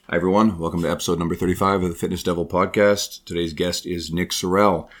Hi, everyone. Welcome to episode number 35 of the Fitness Devil podcast. Today's guest is Nick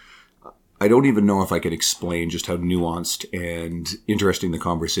Sorrell. I don't even know if I can explain just how nuanced and interesting the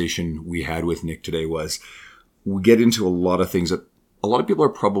conversation we had with Nick today was. We get into a lot of things that a lot of people are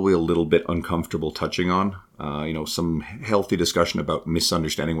probably a little bit uncomfortable touching on. Some healthy discussion about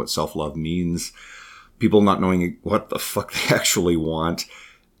misunderstanding what self-love means, people not knowing what the fuck they actually want,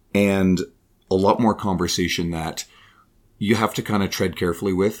 and a lot more conversation that you have to kind of tread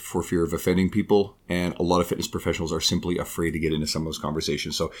carefully with for fear of offending people. And a lot of fitness professionals are simply afraid to get into some of those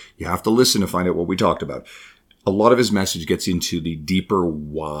conversations. So you have to listen to find out what we talked about. A lot of his message gets into the deeper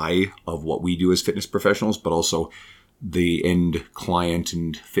why of what we do as fitness professionals, but also the end client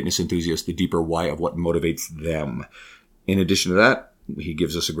and fitness enthusiast, the deeper why of what motivates them. In addition to that, he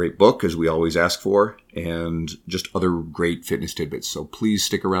gives us a great book, as we always ask for, and just other great fitness tidbits. So please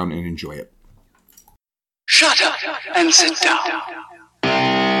stick around and enjoy it. Shut up and sit down.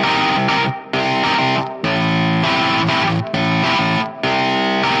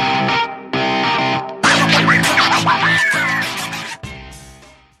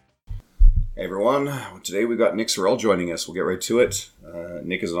 Hey everyone, today we've got Nick Sorrell joining us. We'll get right to it.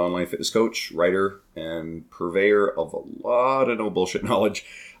 Nick is an online fitness coach, writer, and purveyor of a lot of no bullshit knowledge.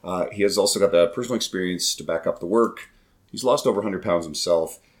 He has also got the personal experience to back up the work. He's lost over 100 pounds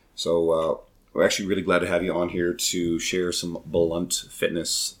himself. So we're actually really glad to have you on here to share some blunt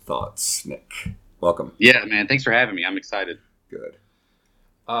fitness thoughts. Nick, welcome. Yeah, man. Thanks for having me. I'm excited. Good.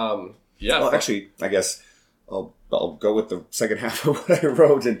 Yeah. Well, actually, I guess I'll go with the second half of what I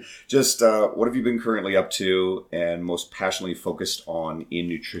wrote, and just what have you been currently up to and most passionately focused on in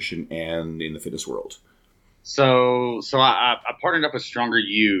nutrition and in the fitness world? So I partnered up with Stronger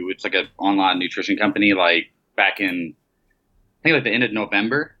You. It's like an online nutrition company, like back in, I think like the end of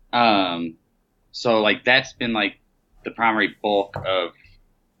November. So like that's been like the primary bulk of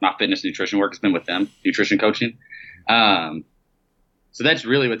my fitness nutrition work has been with them, nutrition coaching. So that's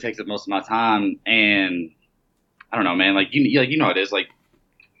really what takes up most of my time. And I don't know, man, like you know, it is like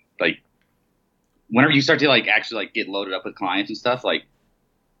whenever you start to like actually like get loaded up with clients and stuff, like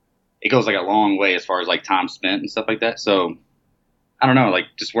it goes like a long way as far as like time spent and stuff like that. So I don't know, like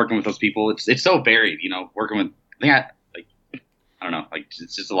just working with those people, it's so varied, you know, working with, I don't know, like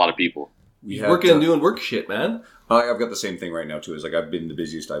it's just a lot of people. Working and doing work shit, man. I've got the same thing right now, too. Is like I've been the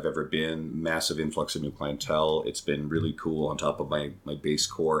busiest I've ever been. Massive influx of new clientele. It's been really cool on top of my base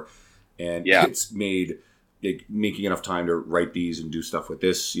core. And it's made making enough time to write these and do stuff with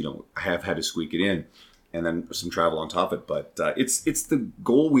this. You know, I have had to squeak it in. And then some travel on top of it. But it's the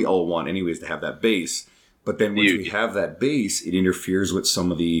goal we all want anyways, to have that base. But then once we have that base, it interferes with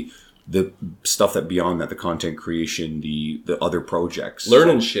some of the stuff that beyond that, the content creation, the other projects.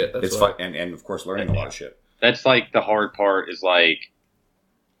 Learning shit. That's it's fun. And of course, learning a lot of shit. That's like the hard part is like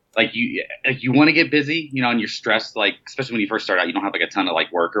you want to get busy, you know, and you're stressed, like, especially when you first start out, you don't have like a ton of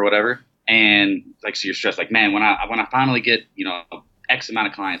like work or whatever. And like, so you're stressed, like, man, when I finally get, you know, X amount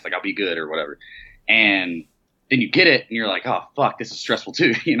of clients, like I'll be good or whatever. And then you get it and you're like, oh fuck, this is stressful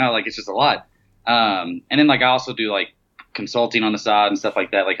too. You know, like it's just a lot. And then like, I also do like consulting on the side and stuff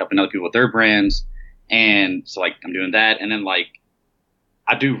like that, like helping other people with their brands. And so like I'm doing that. And then like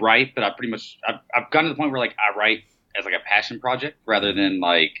I do write, but I've gotten to the point where like I write as like a passion project rather than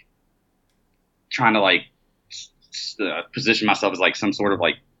like trying to like position myself as like some sort of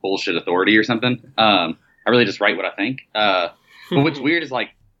like bullshit authority or something. I really just write what I think. But what's weird is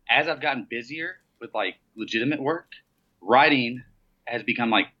like, as I've gotten busier with like legitimate work, writing has become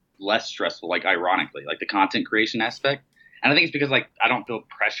like less stressful, like ironically, like the content creation aspect. And I think it's because like I don't feel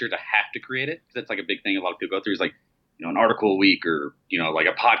pressure to have to create it, because that's like a big thing a lot of people go through is like, you know, an article a week or, you know, like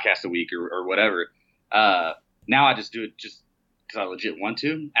a podcast a week or whatever. Now I just do it just because I legit want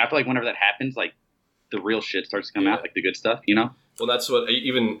to. And I feel like whenever that happens, like the real shit starts to come out, like the good stuff, you know? Well, that's what,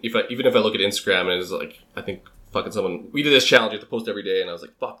 even if I look at Instagram and it's like, I think fucking someone, we did this challenge, you have to post every day, and I was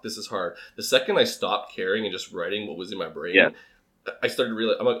like, fuck, this is hard. The second I stopped caring and just writing what was in my brain, I started to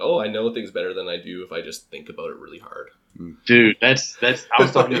realize, I'm like, oh, I know things better than I do if I just think about it really hard. Dude, that's I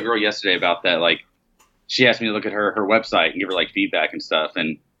was talking to a girl yesterday about that. Like, she asked me to look at her website and give her like feedback and stuff,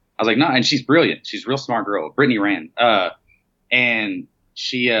 and I was like, no, and she's brilliant. She's a real smart girl. Brittany Rand. And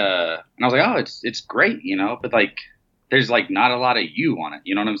she and I was like, oh, it's great, you know, but like there's like not a lot of you on it,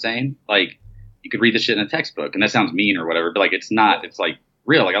 you know what I'm saying? Like you could read this shit in a textbook, and that sounds mean or whatever, but like it's not. It's like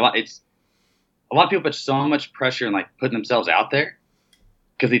real. Like a lot of people put so much pressure in like putting themselves out there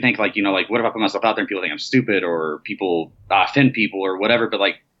because they think like, you know, like what if I put myself out there and people think I'm stupid or people offend people or whatever. But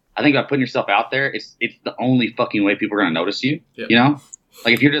like I think by putting yourself out there, it's the only fucking way people are gonna notice you. Yeah. You know,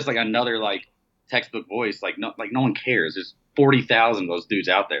 like if you're just like another like textbook voice, like no one cares. There's 40,000 of those dudes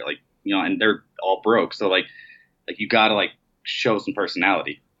out there, like, you know, and they're all broke. So like you gotta like show some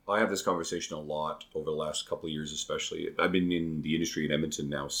personality. I have this conversation a lot over the last couple of years, especially. I've been in the industry in Edmonton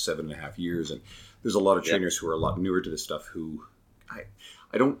now 7.5 years, and there's a lot of trainers who are a lot newer to this stuff who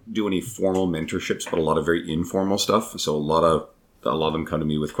I don't do any formal mentorships, but a lot of very informal stuff. So a lot of them come to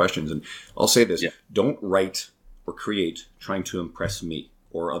me with questions, and I'll say this: don't write or create trying to impress me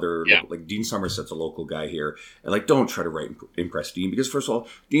or other like Dean Somerset's a local guy here, and like don't try to write and impress Dean, because first of all,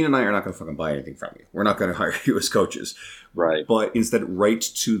 Dean and I are not going to fucking buy anything from you. We're not going to hire you as coaches, right? But instead, write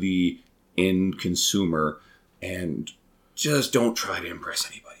to the end consumer and just don't try to impress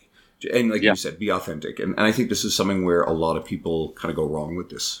anybody. And like you said, be authentic. And I think this is something where a lot of people kind of go wrong with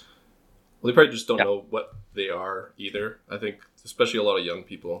this. Well, they probably just don't know what they are either. I think, especially a lot of young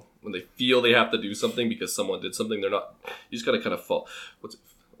people, when they feel they have to do something because someone did something, they're not. You just got to kind of follow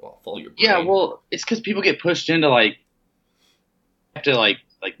your brain. Yeah, well, it's because people get pushed into like have to like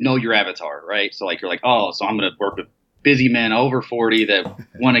know your avatar, right? So like you're like, oh, so I'm going to work with busy men over 40 that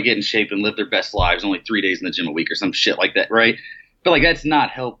want to get in shape and live their best lives, only 3 days in the gym a week or some shit like that, right? But like that's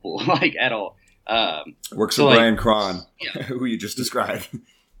not helpful, like at all. Works with Brian Cron, who you just described.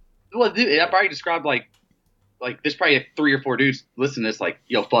 Well, dude, I probably described like there's probably 3 or 4 dudes listening to this, like,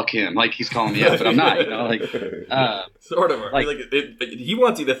 yo, fuck him, like he's calling me out, but I'm not, you know, like sort of. Like he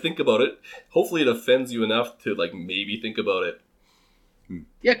wants you to think about it. Hopefully, it offends you enough to like maybe think about it.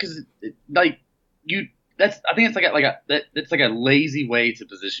 Yeah, because like I think it's like a lazy way to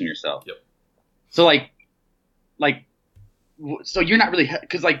position yourself. Yep. So so you're not really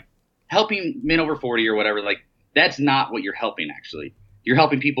because like helping men over 40 or whatever, like that's not what you're helping. Actually, you're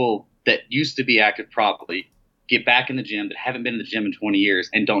helping people that used to be active properly get back in the gym, that haven't been in the gym in 20 years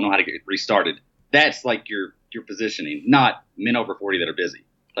and don't know how to get restarted. That's like your positioning, not men over 40 that are busy.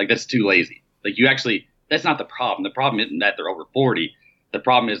 Like that's too lazy. Like that's not the problem. The problem isn't that they're over 40. The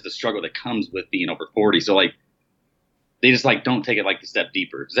problem is the struggle that comes with being over 40. So like they just like don't take it like the step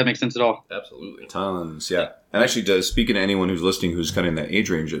deeper. Does that make sense at all? Absolutely. Tons, yeah. And actually, speaking to anyone who's listening who's kind of in that age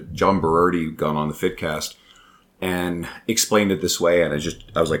range, John Berardi got on the Fitcast and explained it this way, and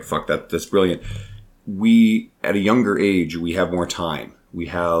I was like, fuck, that's brilliant. We, at a younger age, we have more time. We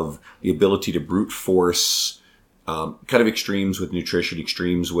have the ability to brute force kind of extremes with nutrition,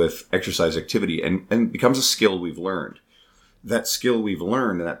 extremes with exercise activity, and it becomes a skill we've learned. That skill we've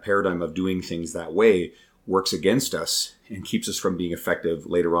learned and that paradigm of doing things that way works against us and keeps us from being effective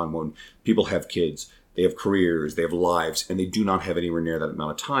later on when people have kids, they have careers, they have lives, and they do not have anywhere near that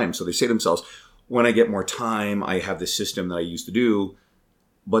amount of time. So they say to themselves, when I get more time, I have this system that I used to do,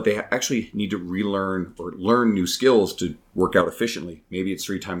 but they actually need to relearn or learn new skills to work out efficiently. Maybe it's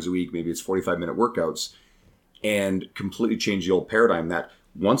 3 times a week, maybe it's 45-minute workouts, and completely change the old paradigm that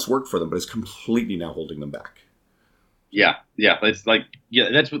once worked for them, but is completely now holding them back. Yeah. It's like,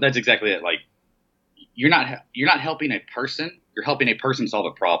 that's exactly it. Like, you're not helping a person. You're helping a person solve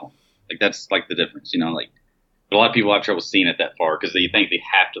a problem. Like that's like the difference, you know. Like, but a lot of people have trouble seeing it that far because they think they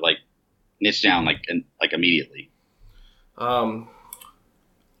have to like niche down like immediately. I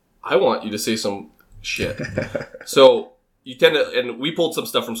want you to say some shit. So you tend to, and we pulled some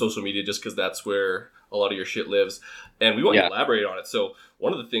stuff from social media just because that's where a lot of your shit lives, and we want you to elaborate on it. So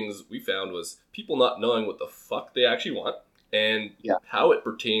one of the things we found was people not knowing what the fuck they actually want. And how it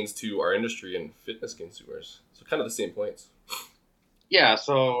pertains to our industry and fitness consumers. So kind of the same points. Yeah,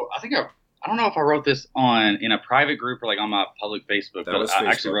 so I think I don't know if I wrote this in a private group or like on my public Facebook, but I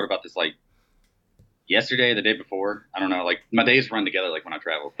actually wrote about this like yesterday, the day before. I don't know, like my days run together like when I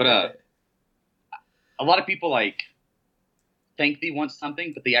travel. But a lot of people like think they want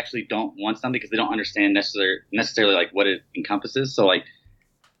something, but they actually don't want something because they don't understand necessarily like what it encompasses. So like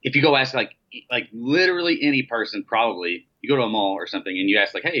if you go ask like literally any person, probably you go to a mall or something and you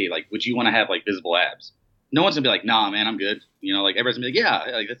ask like, hey, like, would you want to have like visible abs? No one's gonna be like, nah, man, I'm good. You know, like everybody's gonna be like,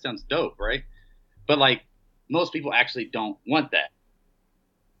 yeah, like that sounds dope, right? But like most people actually don't want that.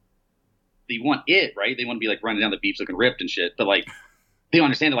 They want it, right? They want to be like running down the beach looking ripped and shit. But like they don't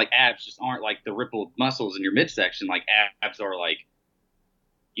understand that like abs just aren't like the rippled muscles in your midsection. Like abs are like,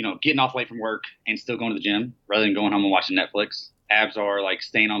 you know, getting off late from work and still going to the gym rather than going home and watching Netflix. Abs are like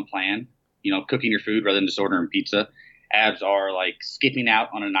staying on plan, you know, cooking your food rather than just ordering pizza. Abs are like skipping out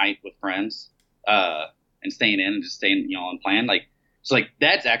on a night with friends and staying in and just staying, you know, on plan. Like, so like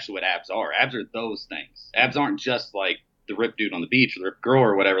that's actually what abs are. Abs are those things. Abs aren't just like the ripped dude on the beach or the ripped girl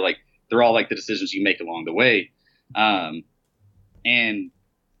or whatever. Like they're all like the decisions you make along the way. And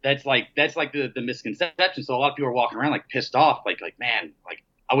that's like the misconception. So a lot of people are walking around like pissed off, like man, like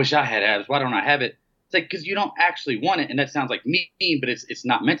I wish I had abs. Why don't I have it? It's like because you don't actually want it, and that sounds like mean, but it's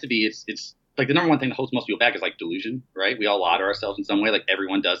not meant to be. It's like the number one thing that holds most people back is like delusion, right? We all lie to ourselves in some way. Like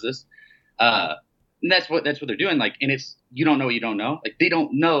everyone does this. And that's what they're doing. Like, and it's, you don't know what you don't know. Like they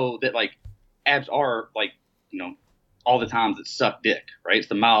don't know that like abs are like, all the times that suck dick, right? It's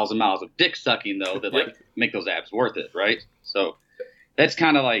the miles and miles of dick sucking though that like make those abs worth it, right? So that's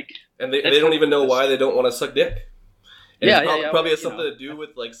kind of like, and they don't even know why they don't want to suck dick. And probably has something to do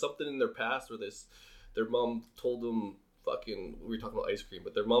with like something in their past where their mom told them fucking, we were talking about ice cream,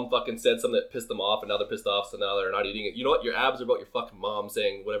 but their mom fucking said something that pissed them off, and now they're pissed off, so now they're not eating it. You know what? Your abs are about your fucking mom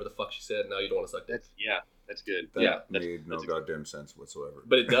saying whatever the fuck she said, and now you don't want to suck dick. That's good. That made no goddamn sense whatsoever.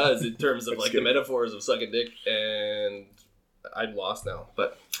 But it does in terms of like the metaphors of sucking dick, and I'm lost now.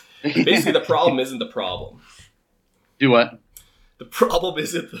 But basically, the problem isn't the problem. Do what? The problem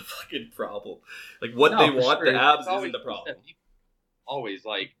isn't the fucking problem. Like what they want, sure. The abs isn't the problem. Always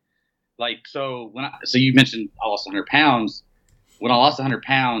so you mentioned I lost 100 pounds. When I lost 100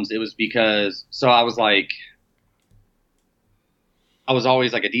 pounds, it was because I was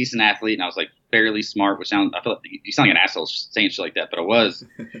always like a decent athlete, and I was like fairly smart, which I feel like you sound like an asshole saying shit like that, but I was.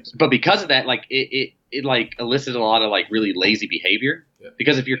 But because of that, like it like elicited a lot of like really lazy behavior. Yeah.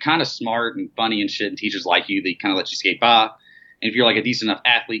 Because if you're kind of smart and funny and shit, and teachers like you, they kind of let you skate by. And if you're like a decent enough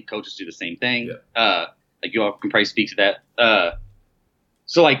athlete, coaches do the same thing. Yeah. Like you all can probably speak to that.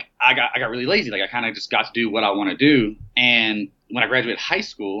 So like I got really lazy. Like I kind of just got to do what I want to do. And when I graduated high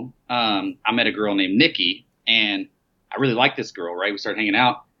school, I met a girl named Nikki, and I really liked this girl. Right, we started hanging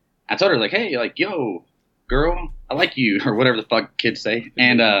out. I told her like, hey, like, yo, girl, I like you, or whatever the fuck kids say.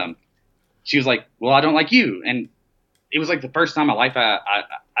 And she was like, well, I don't like you. And it was like the first time in my life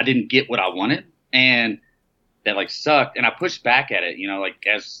I didn't get what I wanted, and that like sucked. And I pushed back at it, like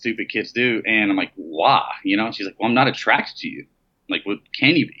as stupid kids do. And I'm like, why? And she's like, well, I'm not attracted to you. I'm like, what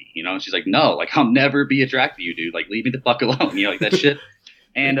can you be? And she's like, no, like I'll never be attracted to you, dude. Like leave me the fuck alone, like that shit.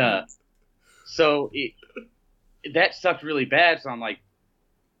 And so that sucked really bad. So I'm like,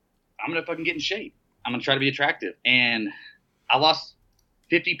 I'm going to fucking get in shape. I'm going to try to be attractive. And I lost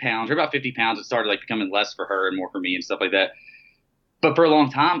 50 pounds, or about 50 pounds. It started like becoming less for her and more for me and stuff like that. But for a long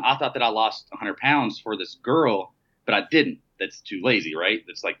time, I thought that I lost 100 pounds for this girl, but I didn't. That's too lazy, right?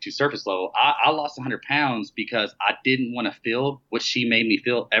 That's like too surface level. I lost 100 pounds because I didn't want to feel what she made me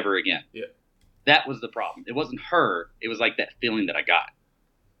feel ever again. Yeah. That was the problem. It wasn't her. It was like that feeling that I got.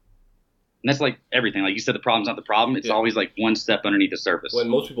 And that's like everything. Like you said, the problem's not the problem. It's always like one step underneath the surface. When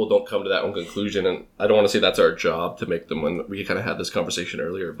most people don't come to that one conclusion, and I don't want to say that's our job to make them, when we kind of had this conversation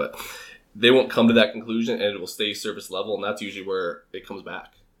earlier, but they won't come to that conclusion, and it will stay surface level, and that's usually where it comes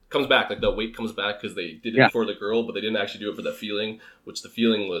back. Like the weight comes back because they did it for the girl, but they didn't actually do it for the feeling, which the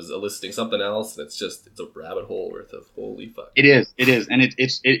feeling was eliciting something else, and it's a rabbit hole worth of holy fuck. It is, and it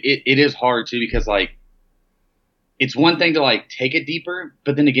is hard too, because like it's one thing to like take it deeper,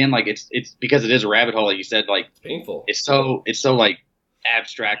 but then again, like it's because it is a rabbit hole, like you said, like it's painful. It's so like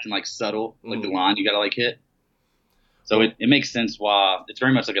abstract and like subtle, like the line you gotta like hit. So it makes sense why it's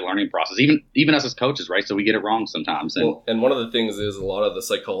very much like a learning process, even us as coaches, right? So we get it wrong sometimes. And one of the things is a lot of the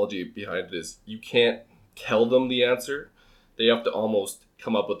psychology behind it is you can't tell them the answer. They have to almost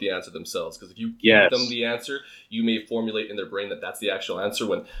come up with the answer themselves. Because if you give them the answer, you may formulate in their brain that that's the actual answer,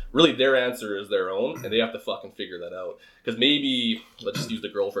 when really their answer is their own, and they have to fucking figure that out. Because maybe, let's just use the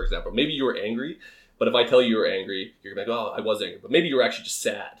girl for example. Maybe you were angry, but if I tell you were angry, you're going to be like, oh, I was angry. But maybe you were actually just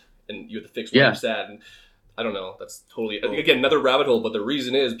sad, and you have to fix why you're sad. And I don't know. That's totally, again, another rabbit hole. But the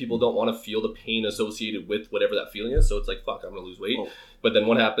reason is people don't want to feel the pain associated with whatever that feeling is. So it's like, fuck, I'm going to lose weight. Oh. But then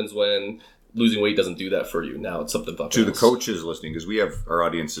what happens when losing weight doesn't do that for you? Now it's something fucking to the coaches listening, because we have our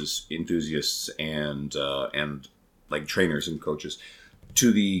audiences, enthusiasts and like trainers and coaches.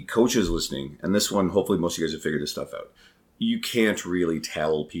 To the coaches listening, and this one, hopefully most of you guys have figured this stuff out. You can't really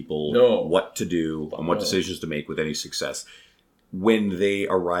tell people what to do and what decisions to make with any success. When they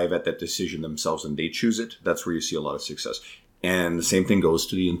arrive at that decision themselves and they choose it, that's where you see a lot of success. And the same thing goes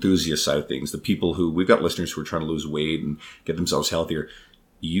to the enthusiast side of things. The people who, we've got listeners who are trying to lose weight and get themselves healthier.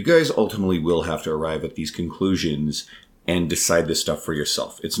 You guys ultimately will have to arrive at these conclusions and decide this stuff for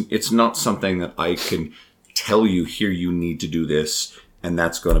yourself. It's not something that I can tell you, here you need to do this, and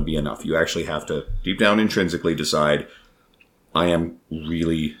that's going to be enough. You actually have to, deep down intrinsically, decide, I am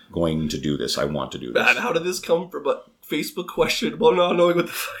really going to do this. I want to do this. Man, how did this come from a Facebook question about not knowing what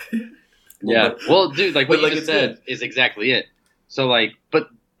the fuck? Yeah. Well, dude, like what you just said is exactly it. So like, but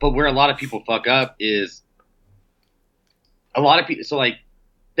where a lot of people fuck up is a lot of people. So like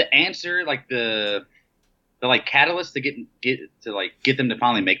the answer, like the like catalyst to get them to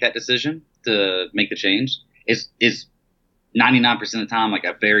finally make that decision to make the change is 99% of the time like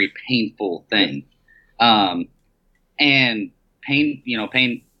a very painful thing. And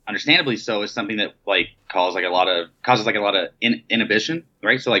pain understandably so, is something that like causes like a lot of inhibition,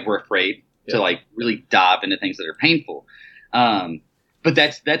 right? So like we're afraid to like really dive into things that are painful. But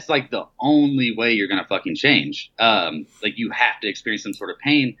that's like the only way you're gonna fucking change. Like you have to experience some sort of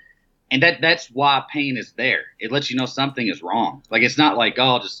pain, and that's why pain is there. It lets you know something is wrong. Like it's not like, oh,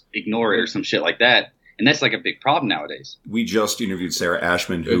 I'll just ignore it or some shit like that. And that's like a big problem nowadays. We just interviewed Sarah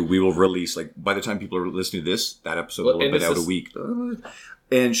Ashman, who we will release, like, by the time people are listening to this, that episode will have been out a week.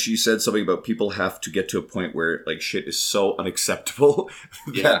 And she said something about people have to get to a point where, like, shit is so unacceptable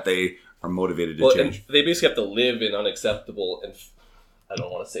that they are motivated to change. And they basically have to live in unacceptable, and I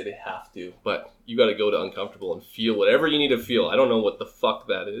don't want to say they have to, but you got to go to uncomfortable and feel whatever you need to feel. I don't know what the fuck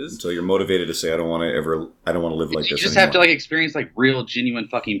that is. So you're motivated to say, I don't want to live like this. You just have to, like, experience, like, real, genuine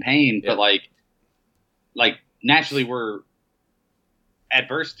fucking pain, but, like naturally we're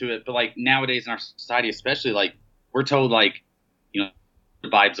adverse to it, but like nowadays in our society especially, like we're told like, you know,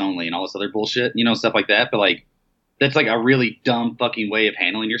 vibes only and all this other bullshit, you know, stuff like that. But like that's like a really dumb fucking way of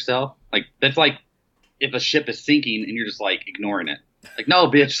handling yourself. Like that's like if a ship is sinking and you're just like ignoring it. Like, no,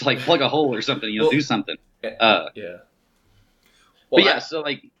 bitch, like plug a hole or something, you know, do something. Well, but yeah, so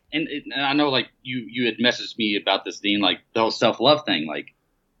like and I know like you had messaged me about this, Dean, like the whole self-love thing, like,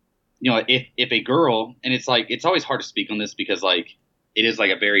 you know, if a girl, and it's like, it's always hard to speak on this because like, it is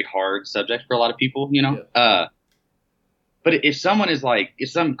like a very hard subject for a lot of people, you know? Yeah. But if some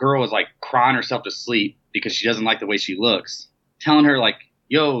girl is like crying herself to sleep because she doesn't like the way she looks, telling her like,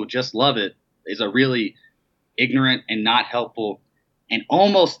 yo, just love it is a really ignorant and not helpful and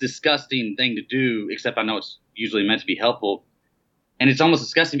almost disgusting thing to do, except I know it's usually meant to be helpful. And it's almost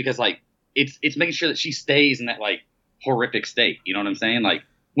disgusting because like, it's making sure that she stays in that like horrific state. You know what I'm saying? Like,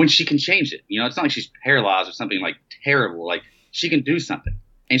 when she can change it, you know, it's not like she's paralyzed or something like terrible. Like she can do something,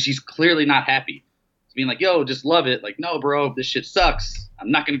 and she's clearly not happy. It's being like, "Yo, just love it." Like, no, bro, this shit sucks. I'm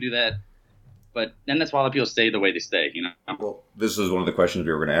not going to do that. But then that's why a lot of people stay the way they stay. You know. Well, this is one of the questions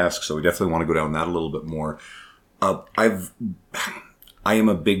we were going to ask, so we definitely want to go down that a little bit more. I am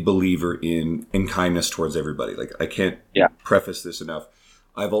a big believer in kindness towards everybody. Like I can't preface this enough.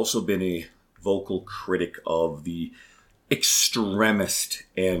 I've also been a vocal critic of the extremist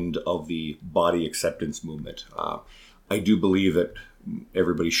end of the body acceptance movement. I do believe that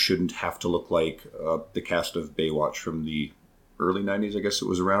everybody shouldn't have to look like the cast of Baywatch from the early 90s, I guess it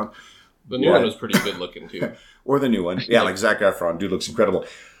was around. The new one was pretty good looking too. Or the new one. Yeah, like Zac Efron. Dude looks incredible.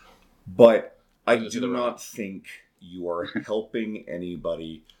 But I do not think you are helping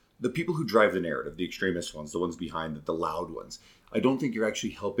anybody. The people who drive the narrative, the extremist ones, the ones behind it, the loud ones, I don't think you're actually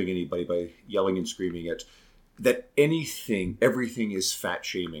helping anybody by yelling and screaming at that everything is fat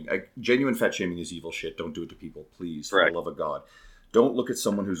shaming. Genuine fat shaming is evil shit. Don't do it to people, please, for the love of God. Don't look at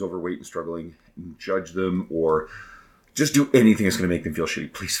someone who's overweight and struggling and judge them, or just do anything that's going to make them feel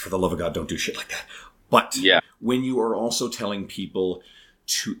shitty. Please, for the love of God, don't do shit like that. But when you are also telling people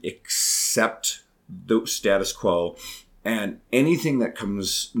to accept the status quo and anything that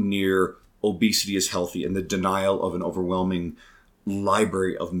comes near obesity is healthy, and the denial of an overwhelming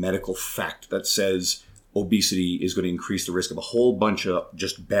library of medical fact that says obesity is going to increase the risk of a whole bunch of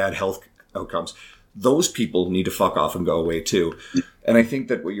just bad health outcomes, those people need to fuck off and go away too. And I think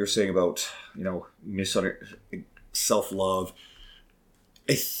that what you're saying about, you know, self-love,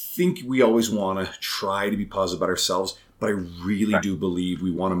 I think we always want to try to be positive about ourselves, but I really do believe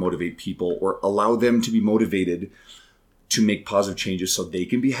we want to motivate people or allow them to be motivated to make positive changes so they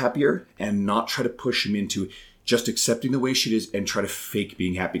can be happier, and not try to push them into just accepting the way shit is and try to fake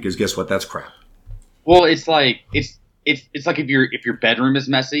being happy, because guess what? That's crap. Well, it's like it's like if your bedroom is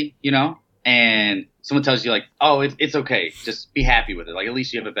messy, you know, and someone tells you like, oh, it's okay, just be happy with it. Like at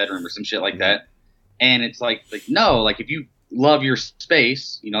least you have a bedroom or some shit like that. And it's like no, like if you love your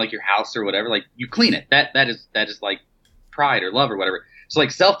space, you know, like your house or whatever, like you clean it. That is like pride or love or whatever. So like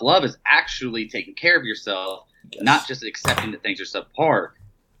self-love is actually taking care of yourself, not just accepting that things are subpar.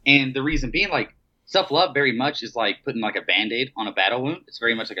 And the reason being, like, self-love very much is like putting like a Band-Aid on a battle wound. It's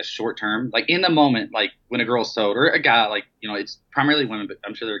very much like a short term, like in the moment, like when a girl's told, or a guy, like, you know, it's primarily women, but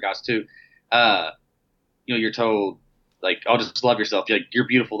I'm sure there are guys too. You know, you're told like, oh, just love yourself. You're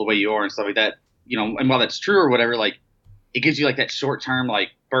beautiful the way you are and stuff like that. You know, and while that's true or whatever, like it gives you like that short term,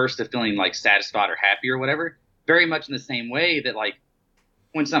 like burst of feeling like satisfied or happy or whatever. Very much in the same way that like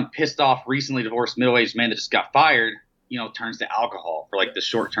when some pissed off, recently divorced middle-aged man that just got fired, you know, turns to alcohol for like the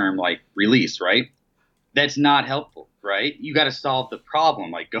short term, like release, right? That's not helpful, right? You got to solve the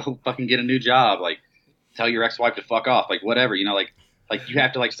problem. Like, go fucking get a new job. Like, tell your ex-wife to fuck off. Like, whatever, you know, like you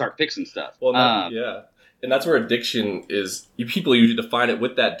have to like start fixing stuff. Well, yeah. And that's where addiction is. People usually define it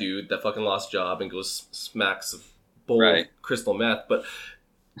with that dude that fucking lost job and goes smacks a bowl of crystal meth. But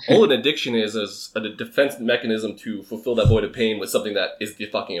all an addiction is a defense mechanism to fulfill that void of pain with something that is the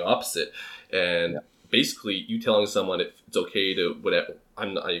fucking opposite. And basically, you telling someone it's okay to whatever.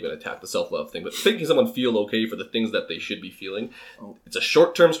 I'm not even going to attack the self-love thing, but making someone feel okay for the things that they should be feeling. It's a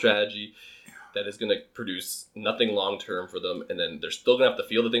short-term strategy that is going to produce nothing long-term for them, and then they're still going to have to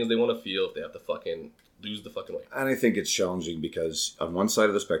feel the things they want to feel if they have to fucking lose the fucking weight. And I think it's challenging because on one side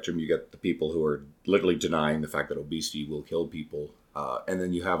of the spectrum, you get the people who are literally denying the fact that obesity will kill people. And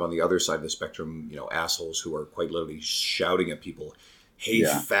then you have on the other side of the spectrum, assholes who are quite literally shouting at people, hey,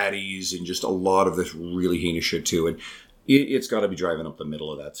 fatties, and just a lot of this really heinous shit too. And it's got to be driving up the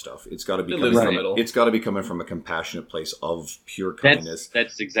middle of that stuff. It's got to be it's got to be coming from a compassionate place of pure kindness.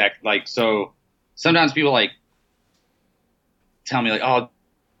 That's exact. Like, so sometimes people like tell me like, oh,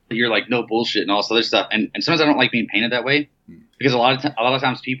 you're like no bullshit and all this other stuff. And sometimes I don't like being painted that way because a lot of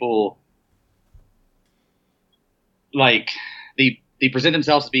times people like they present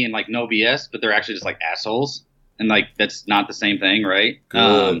themselves as being like no BS, but they're actually just like assholes. And like, that's not the same thing. Right.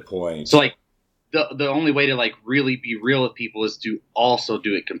 Good point. So like, the only way to like really be real with people is to also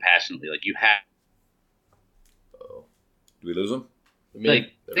do it compassionately. Like you have. Do we lose them?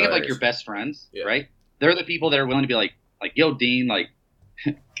 Like think of like your best friends, right? They're the people that are willing to be like, yo, Dean, like,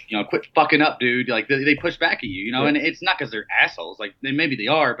 quit fucking up, dude. Like they push back at you, and it's not because they're assholes. Like maybe they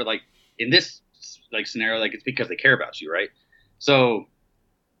are, but like in this like scenario, like it's because they care about you, right? So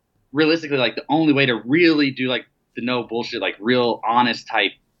realistically, like the only way to really do like the no bullshit, like real honest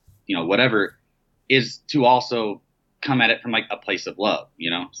type, whatever, is to also come at it from like a place of love,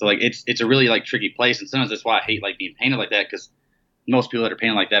 So like it's a really like tricky place, and sometimes that's why I hate like being painted like that, because most people that are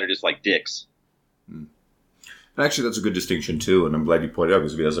painted like that are just like dicks. And actually, that's a good distinction too, and I'm glad you pointed out,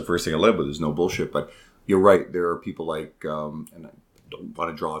 because that's the first thing I led with is no bullshit. But you're right, there are people like, and I don't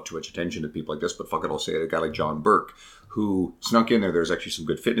want to draw too much attention to people like this, but fuck it, I'll say it, a guy like John Burke, who snuck in there. There's actually some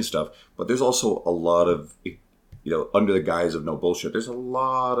good fitness stuff, but there's also a lot of, under the guise of no bullshit, there's a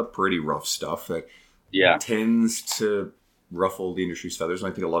lot of pretty rough stuff that tends to ruffle the industry's feathers.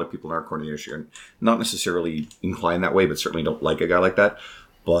 And I think a lot of people in our corner of the industry are not necessarily inclined that way, but certainly don't like a guy like that.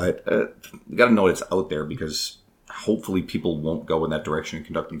 But you got to know it's out there, because hopefully people won't go in that direction and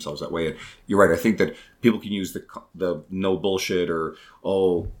conduct themselves that way. And you're right. I think that people can use the no bullshit or,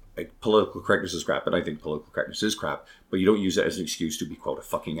 like political correctness is crap. And I think political correctness is crap, but you don't use it as an excuse to be, quote, a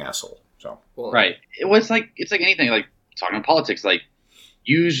fucking asshole. So right. It's like anything, like talking about politics, like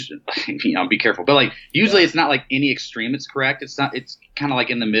be careful, but like usually it's not like any extreme it's correct. It's kind of like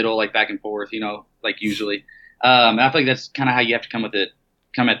in the middle, like back and forth, like usually. And I feel like that's kind of how you have to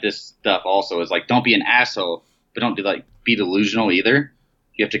come at this stuff also, is like, don't be an asshole, but don't be delusional either.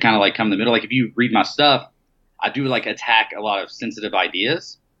 You have to kind of like come in the middle. Like if you read my stuff, I do like attack a lot of sensitive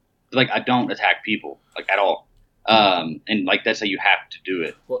ideas, but like I don't attack people like at all. And like that's how you have to do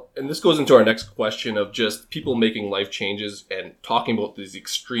it. Well, and this goes into our next question of just people making life changes and talking about these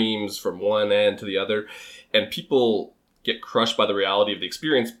extremes from one end to the other, and people get crushed by the reality of the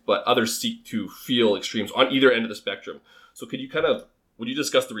experience, but others seek to feel extremes on either end of the spectrum. So would you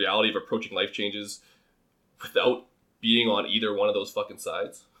discuss the reality of approaching life changes without being on either one of those fucking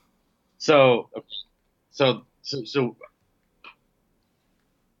sides? So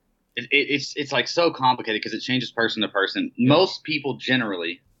it's like so complicated because it changes person to person. Most people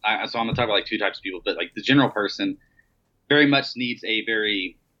generally, so I'm gonna talk about like two types of people, but like the general person very much needs a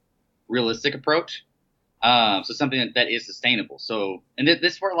very realistic approach. So something that is sustainable. So, and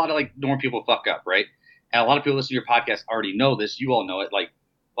this is where a lot of like normal people fuck up, right? And a lot of people listening to your podcast already know this. You all know it. Like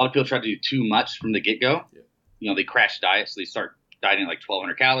a lot of people try to do too much from the get-go. Yeah. They crash diet, so they start dieting like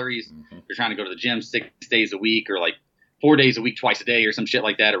 1,200 calories. Mm-hmm. They're trying to go to the gym 6 days a week, or like 4 days a week, twice a day, or some shit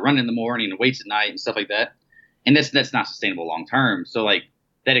like that, or run in the morning and weights at night and stuff like that. And that's not sustainable long term. So like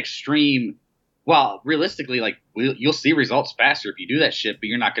that extreme, well, realistically, like you'll see results faster if you do that shit, but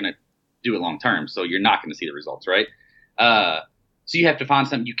you're not going to do it long term. So you're not going to see the results, right? So you have to find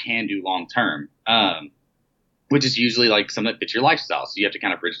something you can do long term, which is usually like something that fits your lifestyle. So you have to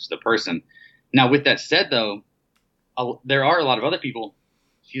kind of bridge to the person. Now, with that said, though, there are a lot of other people,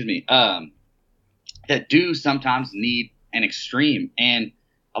 that do sometimes need an extreme. And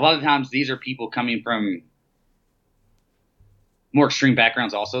a lot of times these are people coming from more extreme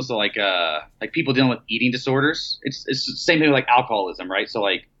backgrounds also. So like people dealing with eating disorders, it's the same thing with like alcoholism, right? So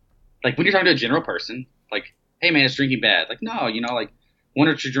like when you're talking to a general person, like, hey man, is drinking bad? Like, no, like 1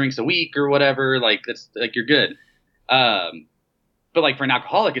 or 2 drinks a week or whatever, like that's like, you're good. But like for an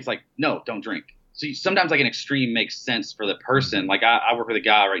alcoholic, it's like, no, don't drink. So sometimes like an extreme makes sense for the person. Like I work with a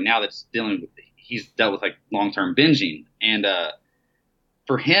guy right now that's he's dealt with like long-term binging. And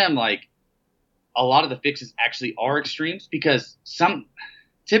for him, like a lot of the fixes actually are extremes, because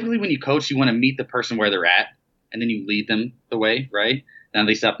typically when you coach, you want to meet the person where they're at, and then you lead them the way, right? Now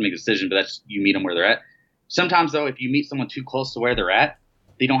they still have to make a decision, but that's you meet them where they're at. Sometimes though, if you meet someone too close to where they're at,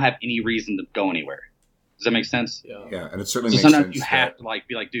 they don't have any reason to go anywhere. Does that make sense? Yeah, and it certainly So makes sometimes sense. you have to like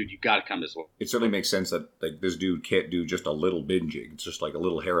be like, dude, you got to come this way. It certainly makes sense that like this dude can't do just a little binging. It's just like a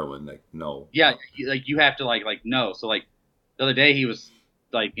little heroin. Like no. Yeah, like you have to like no. So like the other day he was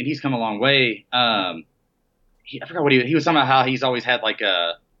like, and he's come a long way. I forgot what he was talking about. How he's always had like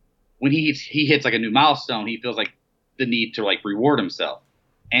a when he hits like a new milestone, he feels like the need to like reward himself.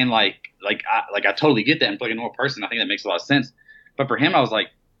 And like I totally get that. And for like a normal person, I think that makes a lot of sense. But for him, I was like,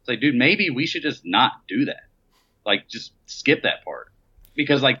 it's like, dude, maybe we should just not do that. Like, just skip that part.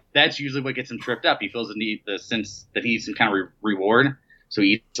 Because like that's usually what gets him tripped up. He feels the sense that he needs some kind of reward, so he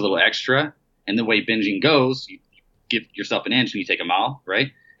eats a little extra. And the way binging goes, you give yourself an inch and you take a mile,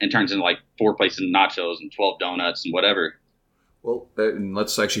 right? And it turns into like 4 plates of nachos and 12 donuts and whatever. Well,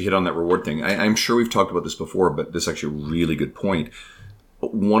 let's actually hit on that reward thing. I'm sure we've talked about this before, but this is actually a really good point.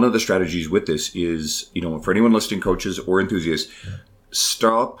 One of the strategies with this is, for anyone listening, coaches or enthusiasts,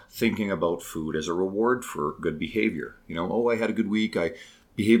 stop thinking about food as a reward for good behavior. I had a good week. I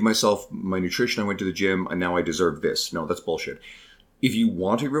behaved myself, my nutrition, I went to the gym, and now I deserve this. No, that's bullshit. If you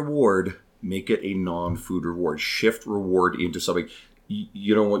want a reward, make it a non-food reward. Shift reward into something.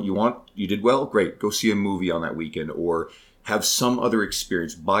 You know what you want? You did well? Great. Go see a movie on that weekend or have some other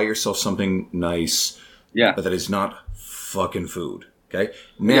experience. Buy yourself something nice that is not fucking food. Okay?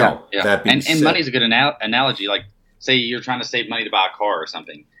 Now, that being said, and money's a good analogy. Like, say you're trying to save money to buy a car or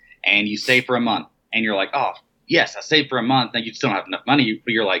something, and you save for a month, and you're like, oh, yes, I saved for a month, and you still don't have enough money,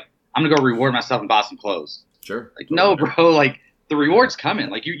 but you're like, I'm going to go reward myself and buy some clothes. Sure. Like, no, bro, like, the reward's coming.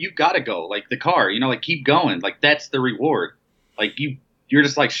 Like, you got to go. Like, the car, like, keep going. Like, that's the reward. Like, you're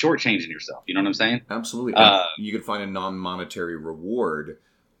just, like, shortchanging yourself. You know what I'm saying? Absolutely. You can find a non-monetary reward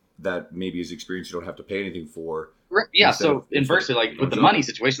that maybe is experience you don't have to pay anything for. Yeah, so inversely, like, with the money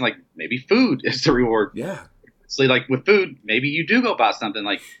situation, like, maybe food is the reward. Yeah. So, like, with food, maybe you do go buy something.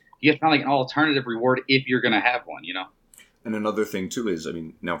 Like, you have to find, like, an alternative reward if you're going to have one, And another thing, too, is,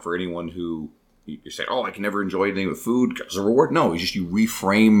 now for anyone who you say, oh, I can never enjoy anything with food as a reward. No, it's just you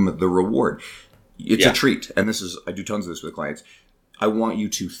reframe the reward. It's a treat. And I do tons of this with clients. I want you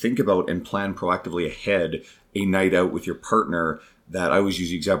to think about and plan proactively ahead a night out with your partner that I always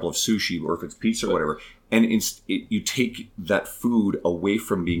use the example of sushi or if it's pizza or whatever. And you take that food away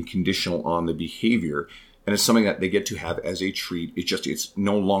from being conditional on the behavior. And it's something that they get to have as a treat. It's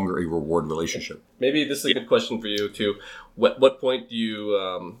no longer a reward relationship. Maybe this is a good question for you too. What point do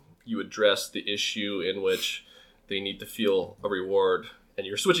you address the issue in which they need to feel a reward and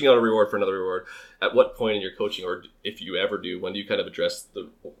you're switching out a reward for another reward? At what point in your coaching, or if you ever do, when do you kind of address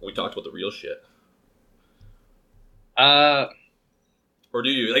we talked about the real shit? Or do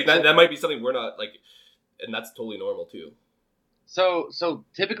you? Like that might be something we're not like, and that's totally normal too. So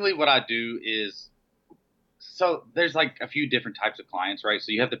typically what I do is, so there's like a few different types of clients, right?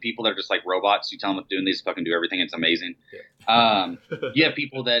 So you have the people that are just like robots. You tell them what to do and they just fucking do everything. It's amazing. Yeah. You have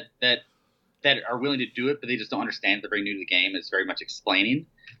people that are willing to do it, but they just don't understand. They're very new to the game. It's very much explaining.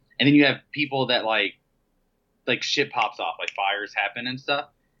 And then you have people that like shit pops off, like fires happen and stuff.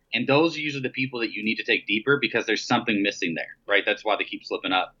 And those are usually the people that you need to take deeper because there's something missing there, right? That's why they keep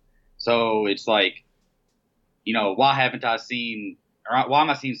slipping up. So it's like, why am I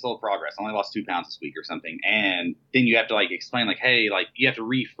seeing slow progress? I only lost 2 pounds this week or something. And then you have to like explain like, hey, like you have to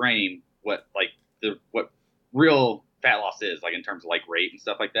reframe what real fat loss is, like in terms of like rate and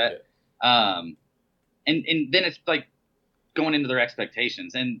stuff like that. Yeah. And then it's like going into their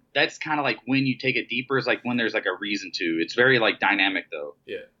expectations. And that's kind of like when you take it deeper is like when there's like a reason to. It's very like dynamic though.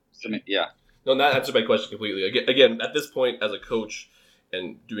 Yeah. So, yeah. No, that answered my question completely. Again, at this point as a coach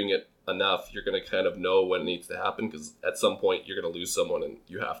and doing it enough, you're going to kind of know when it needs to happen because at some point you're going to lose someone and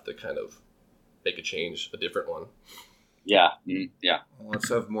you have to kind of make a change, a different one. Yeah. Mm-hmm. Yeah. Well, let's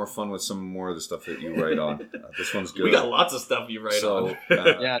have more fun with some more of the stuff that you write on. This one's good. We got lots of stuff you write on.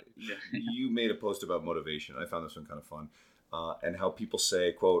 Yeah. You made a post about motivation. I found this one kind of fun. And how people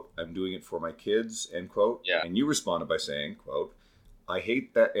say, quote, I'm doing it for my kids, end quote. Yeah. And you responded by saying, quote, I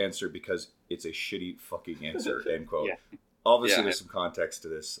hate that answer because it's a shitty fucking answer, end quote. Yeah. Obviously, there's some context to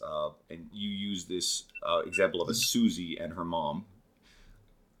this. And you use this example of a Susie and her mom.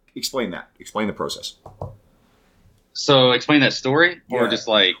 Explain that. Explain the process. So explain that story or just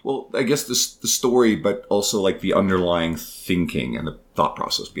like... Well, I guess the story, but also like the underlying thinking and the thought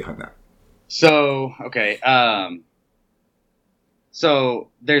process behind that. So, okay.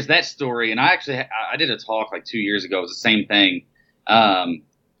 So there's that story. And I did a talk like 2 years ago. It was the same thing. And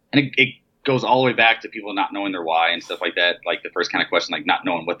goes all the way back to people not knowing their why and stuff like that. Like the first kind of question, like not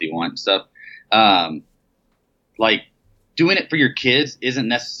knowing what they want and stuff. Like doing it for your kids isn't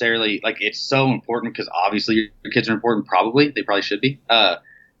necessarily like it's so important because obviously your kids are important. They probably should be.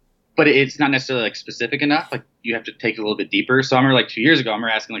 But it's not necessarily like specific enough. Like you have to take it a little bit deeper. So I remember like 2 years ago, I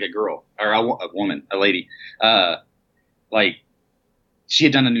remember asking like a girl or a woman, a lady, like she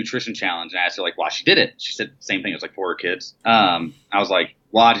had done a nutrition challenge, and I asked her like why she did it. She said the same thing. It was like for her kids. I was like,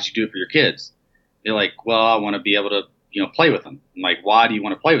 why did you do it for your kids? They're like, well, I want to be able to, play with them. I'm like, why do you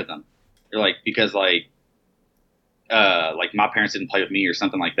want to play with them? They're like, because like my parents didn't play with me or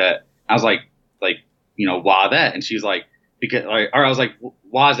something like that. I was like, why that? And she was like, because, or I was like,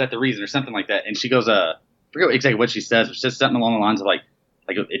 why is that the reason or something like that? And she goes, I forget exactly what she says, but she says something along the lines of like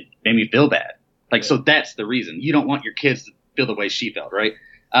it made me feel bad. Like, so that's the reason. You don't want your kids to feel the way she felt, right?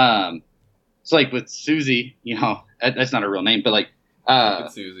 So like with Susie, that's not her real name, but like,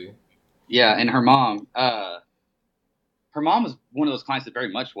 it's Susie. Yeah. And her mom was one of those clients that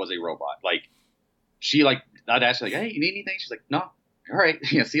very much was a robot. Like she I'd ask her like, hey, you need anything? She's like, no. All right.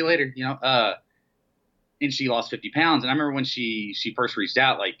 See you later. And she lost 50 pounds. And I remember when she first reached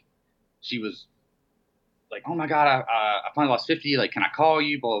out, like she was like, oh my God, I finally lost 50. Like, can I call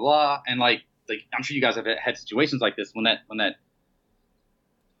you? Blah, blah, blah. And like, I'm sure you guys have had situations like this when that,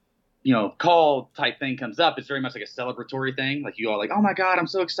 call type thing comes up. It's very much like a celebratory thing. Like you all like, oh my God, I'm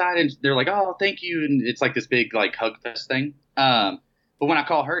so excited. And they're like, oh, thank you. And it's like this big like hug fest thing. But when I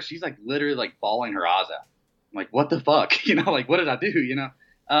call her, she's like literally like bawling her eyes out. I'm like, what the fuck? Like, what did I do?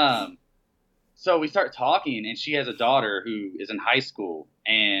 So we start talking, and she has a daughter who is in high school,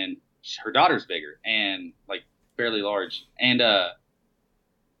 and her daughter's bigger and like fairly large. And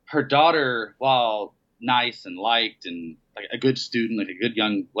her daughter, while nice and liked and like a good student, like a good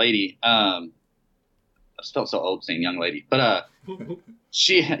young lady, I just felt so old saying young lady, but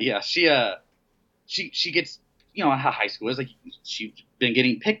she gets, how high school is, like she's been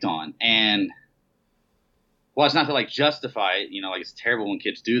getting picked on. And well, it's not to like justify it, like it's terrible when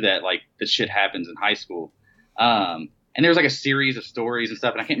kids do that. Like this shit happens in high school. And there was like a series of stories and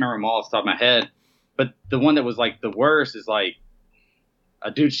stuff, and I can't remember them all off the top of my head. But the one that was like the worst is like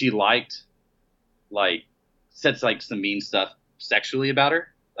a dude she liked, like said like some mean stuff sexually about her.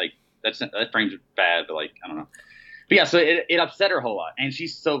 Like that frames it bad, but like I don't know. But yeah, so it upset her a whole lot. And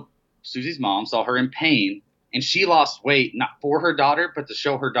Susie's mom saw her in pain. And she lost weight, not for her daughter, but to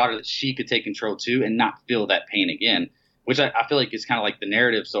show her daughter that she could take control too and not feel that pain again, which I feel like is kind of like the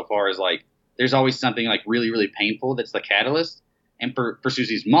narrative so far is like, there's always something like really, really painful that's the catalyst. And for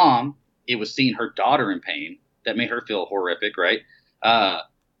Susie's mom, it was seeing her daughter in pain that made her feel horrific, right?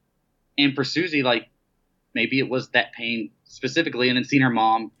 And for Susie, like maybe it was that pain specifically, and then seeing her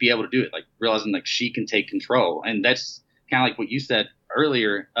mom be able to do it, like realizing like she can take control. And that's kind of like what you said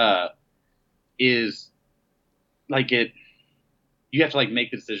earlier, is like you have to like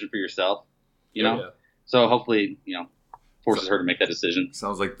make the decision for yourself, know? Yeah. So hopefully, forces her to make that decision.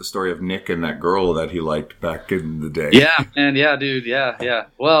 Sounds like the story of Nick and that girl that he liked back in the day. Yeah. And yeah, dude. Yeah.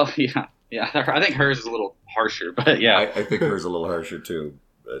 Well, yeah. I think hers is a little harsher, but yeah. I think hers is a little harsher too.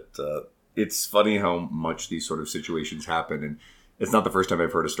 But it's funny how much these sort of situations happen. And it's not the first time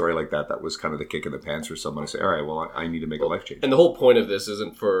I've heard a story like that. That was kind of the kick in the pants for someone to say, all right, well, I need to make a life change. And the whole point of this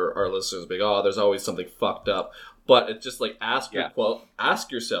isn't for our listeners to be, there's always something fucked up. But it's just like ask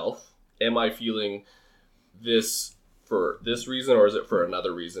yourself, am I feeling this for this reason or is it for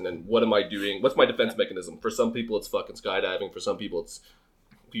another reason? And what am I doing? What's my defense mechanism? For some people, it's fucking skydiving. For some people, it's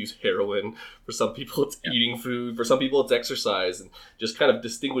use heroin. For some people, it's eating food. For some people, it's exercise. And just kind of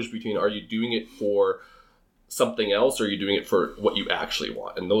distinguish between, are you doing it for something else or are you doing it for what you actually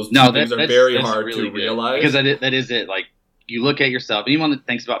want? And those two things are very hard really to realize. Because that is it. Like, you look at yourself, anyone that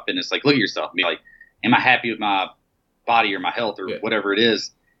thinks about fitness, like, look at yourself and be like, am I happy with my body or my health or whatever it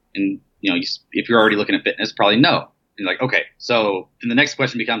is? And, if you're already looking at fitness, probably no. And like, okay, so then the next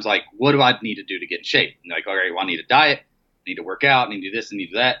question becomes like, what do I need to do to get in shape? And like, all right, well, I need a diet, I need to work out, I need to do this, I need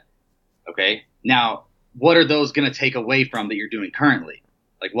to do that. Okay, now what are those going to take away from that you're doing currently?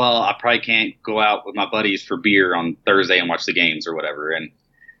 Like, well, I probably can't go out with my buddies for beer on Thursday and watch the games or whatever. And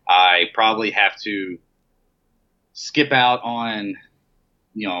I probably have to skip out on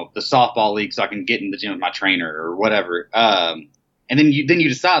the softball league so I can get in the gym with my trainer or whatever. And then you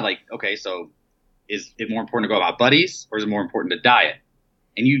decide like, okay, so is it more important to go with my buddies or is it more important to diet?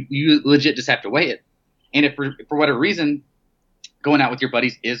 And you legit just have to weigh it. And if for whatever reason, going out with your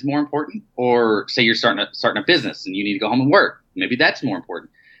buddies is more important, or say you're starting a business and you need to go home and work, maybe that's more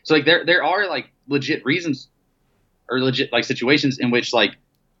important. So like there are like legit reasons or legit like situations in which like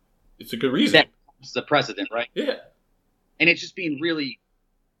it's a good reason. That's the precedent, right? Yeah. And it's just being really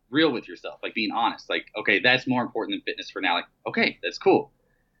real with yourself, like being honest, like, okay, that's more important than fitness for now. Like, okay, that's cool.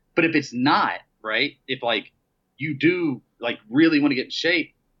 But if it's not, right, if like you do like really want to get in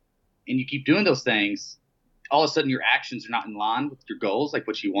shape and you keep doing those things, all of a sudden your actions are not in line with your goals, like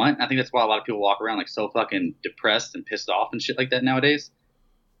what you want. And I think that's why a lot of people walk around like so fucking depressed and pissed off and shit like that nowadays.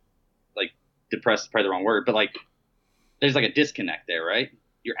 Like depressed is probably the wrong word, but like there's like a disconnect there, right?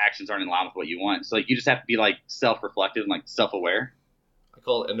 Your actions aren't in line with what you want. So like you just have to be like self-reflective and like self-aware. I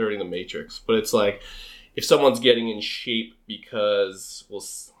call it entering the matrix, but it's like if someone's getting in shape because, well,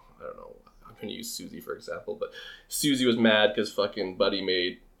 I don't know, I'm going to use Susie for example, but Susie was mad because fucking Buddy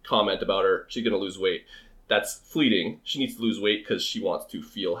made comment about her, she's going to lose weight. That's fleeting. She needs to lose weight because she wants to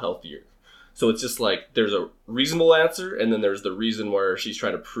feel healthier. So it's just like there's a reasonable answer, and then there's the reason where she's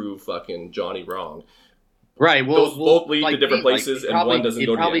trying to prove fucking Johnny wrong. Right. Well, those both lead to different places, and one doesn't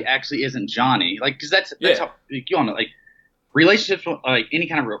go to the end. It probably actually isn't Johnny. Like, because that's how, like, you all know, like, relationships, like any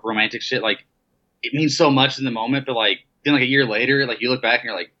kind of romantic shit, like, it means so much in the moment, but like, then like a year later, like you look back and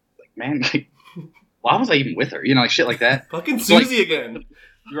you're like man, like, why was I even with her? You know, like shit like that. Fucking Susie like, again.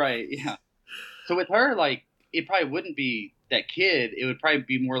 Right. Yeah. So with her, like, it probably wouldn't be that kid. It would probably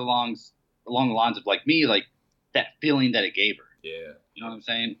be more along the lines of like me, like that feeling that it gave her. Yeah. You know what I'm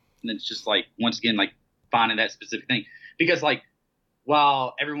saying? And it's just like, once again, like finding that specific thing, because like,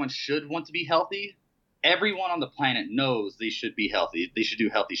 while everyone should want to be healthy, everyone on the planet knows they should be healthy. They should do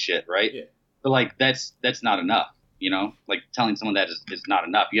healthy shit. Right. Yeah. But like, that's not enough, you know, like telling someone that is not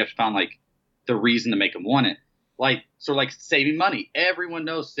enough. You have to find like the reason to make them want it. Like, so like saving money, everyone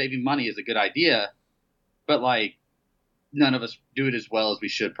knows saving money is a good idea, but like none of us do it as well as we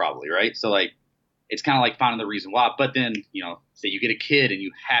should probably. Right. So like, it's kind of like finding the reason why, but then, you know, say you get a kid and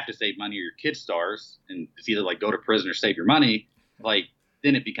you have to save money or your kid starves, and it's either like go to prison or save your money. Like,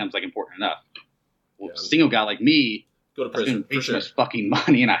 then it becomes like important enough. Well, yeah. Single guy like me, go to prison for sure. Much fucking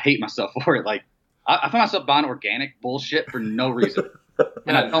money, and I hate myself for it. Like, I find myself buying organic bullshit for no reason,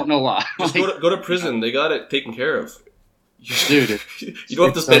 and I don't know why. Just go to prison. They got it taken care of. Dude, you don't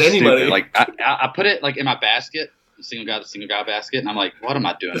have to spend any money. Like, I put it like in my basket, the single guy basket, and I'm like, what am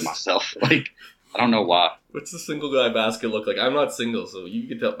I doing to myself? Like, I don't know why. What's the single guy basket look like? I'm not single, so you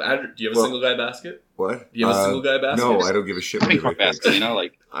can tell. Andrew, do you have a single guy basket? What? Do you have a single guy basket? No, I don't give a shit. Cart basket, you know,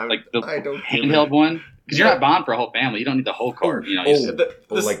 like the handheld one. Because you're not buying for a whole family. You don't need the whole cart. You know,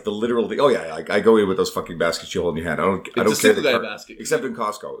 like the literal thing. Oh yeah, I go in with those fucking baskets you hold in your hand. I don't carry the cart, basket. Except in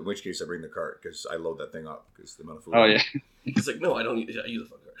Costco, in which case I bring the cart because I load that thing up because the amount of food. Oh yeah. He's like, no, I don't need. I use a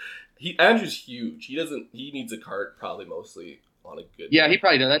fucking cart. Andrew's huge. He needs a cart probably mostly on a good. Yeah, he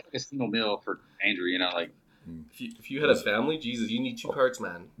probably does. That's like a single meal for Andrew. You know, like. If you had a family, Jesus, you need 2 carts,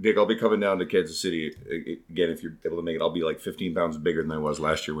 man. Dick, I'll be coming down to Kansas City again if you're able to make it. I'll be like 15 pounds bigger than I was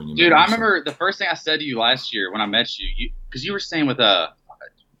last year when you. Dude, I remember the first thing I said to you last year when I met you, because you were staying with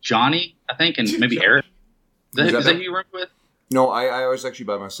Johnny, I think, and maybe Eric. Is that who you roomed with? No, I was actually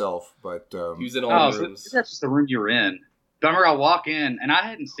by myself, but he was in all the rooms. So that's just the room you were in. But I remember I walk in and I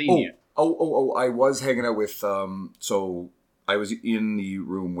hadn't seen you. I was hanging out with so. I was in the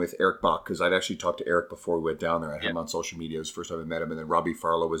room with Eric Bach because I'd actually talked to Eric before we went down there. I had him on social media. It was the first time I met him. And then Robbie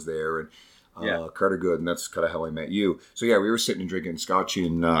Farlow was there and Carter Good. And that's kind of how I met you. So, yeah, we were sitting and drinking scotch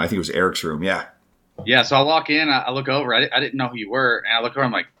in, I think it was Eric's room. Yeah. Yeah, so I walk in. I look over. I didn't know who you were. And I look over.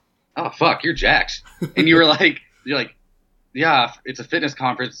 I'm like, oh, fuck, you're Jax. And you're like, yeah, it's a fitness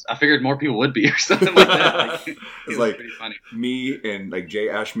conference. I figured more people would be or something like that. Like, it was like pretty funny. Me and like Jay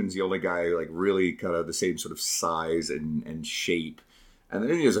Ashman's the only guy like really kind of the same sort of size and shape. And then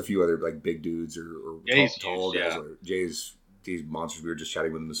there's a few other like big dudes or tall guys. Yeah. Jay's these monsters. We were just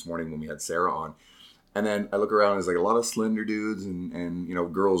chatting with him this morning when we had Sarah on. And then I look around and there's like a lot of slender dudes and you know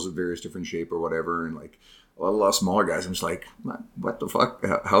girls of various different shape or whatever and like a lot of smaller guys. I'm just like, what the fuck?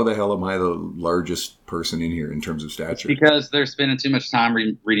 How the hell am I the largest person in here in terms of stature? Because they're spending too much time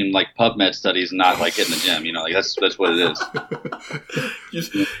reading like PubMed studies and not like hitting the gym. You know, like that's what it is.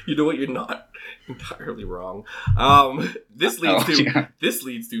 You know what? You're not entirely wrong. This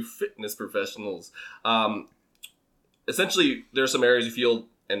leads to fitness professionals. Essentially, there are some areas you feel,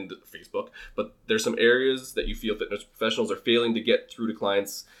 and Facebook, but there's some areas that you feel fitness professionals are failing to get through to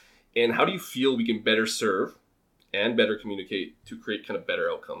clients. And how do you feel we can better serve and better communicate to create kind of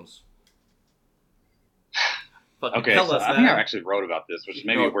better outcomes? Okay, so I think I actually wrote about this, which is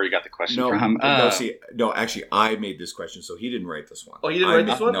maybe where you got the question from. Actually, I made this question, so he didn't write this one. Oh, he didn't write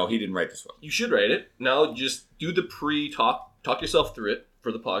this one? No, he didn't write this one. You should write it. Now just do the talk yourself through it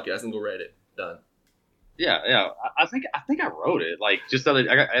for the podcast and go write it. Done. Yeah. I think I wrote it. Like, just I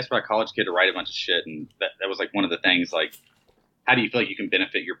got asked by a college kid to write a bunch of shit, and that was like one of the things, like, how do you feel like you can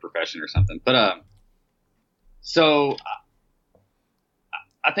benefit your profession or something? But so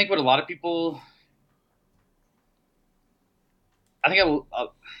I think what a lot of people, I'm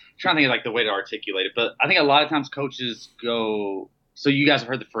trying to think of like the way to articulate it, but I think a lot of times coaches go, so you guys have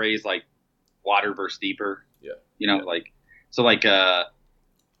heard the phrase like water versus deeper. Yeah. You know, like, so like,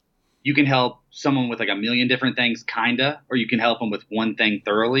 you can help someone with like a million different things, kinda, or you can help them with one thing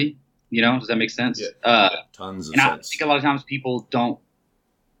thoroughly. You know, does that make sense? Yeah. Tons of and sense. I think a lot of times people don't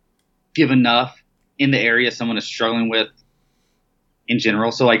give enough in the area someone is struggling with in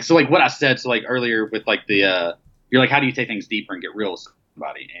general. So like what I said, so like earlier with like the, you're like, how do you take things deeper and get real with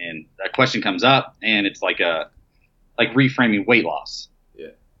somebody? And that question comes up, and it's like reframing weight loss. Yeah.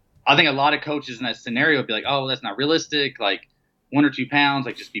 I think a lot of coaches in that scenario would be like, oh, that's not realistic. Like 1 or 2 pounds,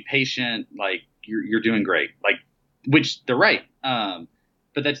 like just be patient. Like you're doing great. Like, which they're right.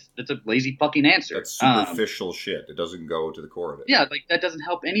 But that's a lazy fucking answer. That's superficial shit. It doesn't go to the core of it. Yeah, like that doesn't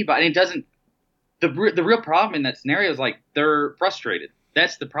help anybody. It doesn't. The real problem in that scenario is like they're frustrated.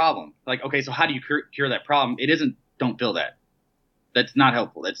 That's the problem. Like, okay, so how do you cure that problem? It isn't. Don't feel that. That's not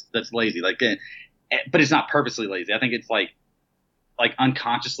helpful. That's lazy. Like, but it's not purposely lazy. I think it's like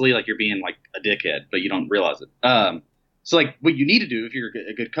unconsciously, like you're being like a dickhead, but you don't realize it. So like what you need to do if you're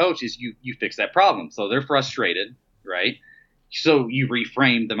a good coach is you fix that problem. So they're frustrated, right? So you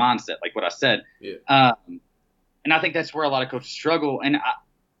reframe the mindset, like what I said. Yeah. And I think that's where a lot of coaches struggle. And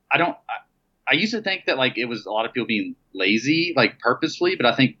I used to think that like it was a lot of people being lazy, like purposefully, but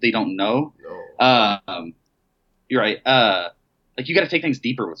I think they don't know. No. You're right. Like you got to take things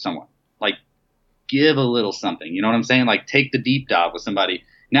deeper with someone. Like give a little something. You know what I'm saying? Like take the deep dive with somebody.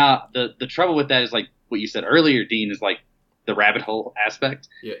 Now the trouble with that is like what you said earlier, Dean, is like the rabbit hole aspect.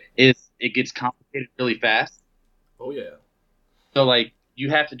 Yeah. Is it gets complicated really fast. Oh yeah. So like you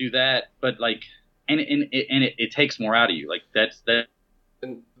have to do that, but like and it takes more out of you. Like that's.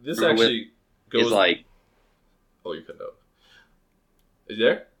 And this actually goes is like. Oh, you're cutting out. Is you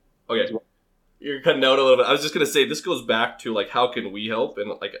there? Okay. You're cutting out a little bit. I was just gonna say this goes back to like how can we help? And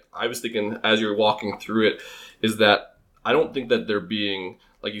like I was thinking as you're walking through it, is that I don't think that they're being,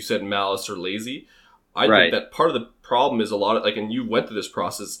 like you said, malice or lazy. I think that part of the problem is a lot of like, and you went through this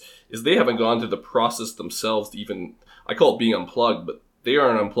process, is they haven't gone through the process themselves to even, I call it being unplugged, but they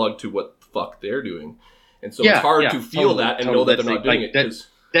aren't unplugged to what the fuck they're doing. And so it's hard to feel that and know that they're not doing it.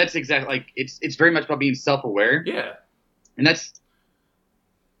 That's exactly like, it's very much about being self-aware. Yeah. And that's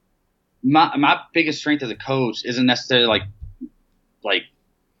my biggest strength as a coach isn't necessarily like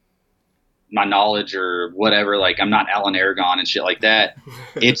my knowledge or whatever. Like I'm not Alan Aragon and shit like that.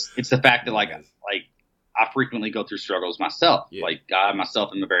 It's the fact that like I frequently go through struggles myself. Yeah. Like I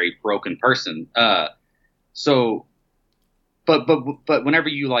myself am a very broken person. So, but whenever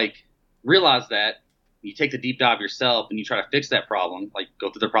you like realize that, you take the deep dive yourself and you try to fix that problem, like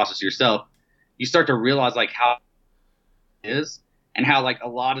go through the process yourself, you start to realize like how it is and how like a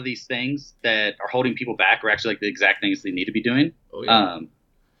lot of these things that are holding people back are actually like the exact things they need to be doing. Oh yeah.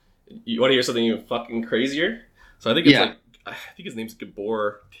 You want to hear something even fucking crazier? So I think it's like, I think his name's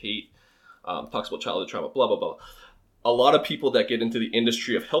Gabor Tate. Talks about childhood trauma, blah, blah, blah. A lot of people that get into the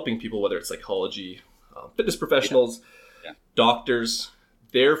industry of helping people, whether it's psychology, fitness professionals, doctors,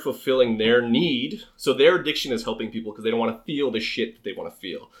 they're fulfilling their need. So their addiction is helping people because they don't want to feel the shit that they want to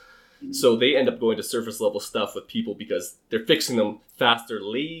feel. Mm-hmm. So they end up going to surface level stuff with people because they're fixing them faster,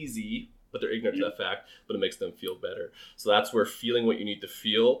 lazy, but they're ignorant to that fact, but it makes them feel better. So that's where feeling what you need to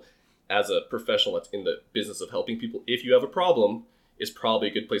feel as a professional that's in the business of helping people, if you have a problem, is probably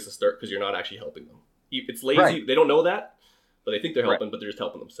a good place to start because you're not actually helping them. It's lazy. Right. They don't know that, but they think they're helping, but they're just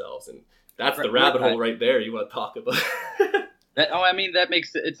helping themselves. And that's the rabbit hole right there you want to talk about. I mean, that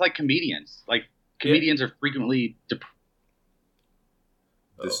makes it's like comedians. Like comedians are frequently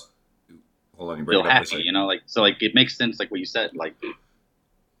Hold on, you bring it up happy, you know, like so. Like it makes sense, like what you said. Like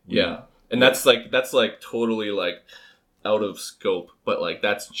and that's like totally like out of scope, but like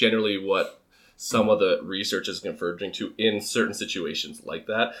that's generally what some of the research is converging to in certain situations like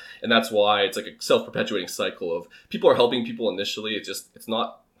that. And that's why it's like a self-perpetuating cycle of people are helping people initially. It's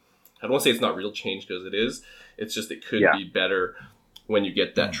not, I don't want to say it's not real change because it is. It's just, it could be better when you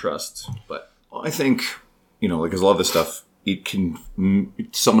get that trust. But I think, like, because a lot of this stuff, it can,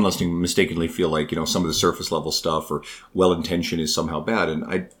 someone listening mistakenly feel like, some of the surface level stuff or well-intentioned is somehow bad.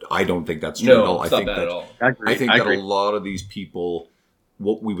 And I don't think that's true at all. It's not bad at all. I think that a lot of these people,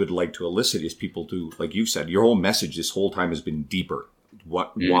 what we would like to elicit is people to, like you've said, your whole message this whole time has been deeper.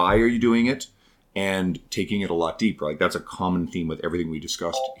 Why are you doing it? And taking it a lot deeper. Like that's a common theme with everything we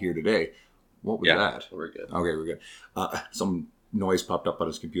discussed here today. What was that? We're good. Okay, we're good. Some noise popped up on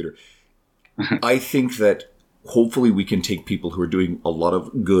his computer. I think that hopefully we can take people who are doing a lot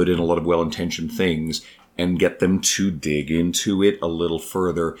of good and a lot of well-intentioned things and get them to dig into it a little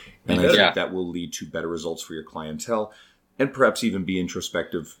further. And I think Yeah. that will lead to better results for your clientele, and perhaps even be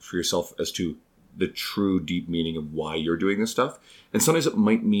introspective for yourself as to the true deep meaning of why you're doing this stuff. And sometimes it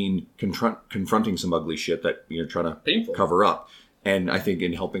might mean confronting some ugly shit that you're trying to Painful. cover up. And I think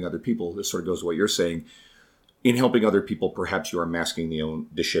in helping other people, this sort of goes to what you're saying. In helping other people, perhaps you are masking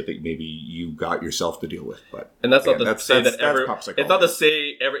the shit that maybe you got yourself to deal with. But And that's not yeah, to say that pop psychology. it's not to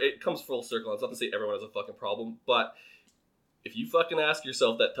say it comes full circle. It's not to say everyone has a fucking problem, but if you fucking ask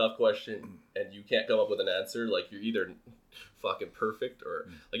yourself that tough question and you can't come up with an answer, like you're either fucking perfect or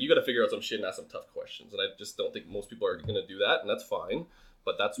like you got to figure out some shit and ask some tough questions. And I just don't think most people are going to do that, and that's fine.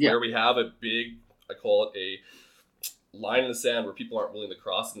 But that's where we have a big, I call it a line in the sand where people aren't willing to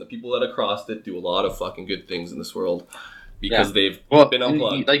cross, and the people that have crossed it do a lot of fucking good things in this world because they've been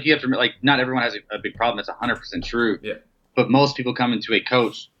unplugged. Like you have to like, not everyone has a big problem. That's 100% true. Yeah. But most people coming to a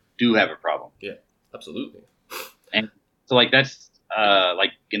coach do have a problem. Yeah, absolutely. And so like that's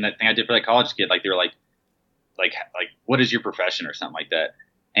like in that thing I did for that college kid, like they were like what is your profession or something like that.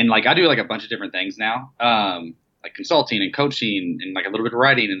 And like I do like a bunch of different things now, like consulting and coaching and like a little bit of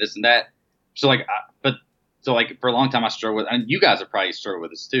writing and this and that. So like, so like for a long time I struggled with, and you guys have probably struggled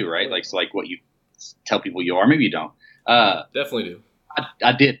with this too, right? Like so like what you tell people you are, maybe you don't. Definitely do.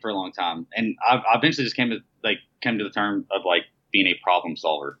 I did for a long time, and I eventually just came to the term of like being a problem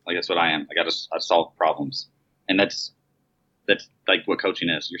solver. Like that's what I am. I solve problems, and that's like what coaching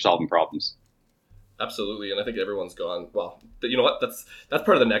is. You're solving problems. Absolutely, and I think everyone's gone. Well, you know what? That's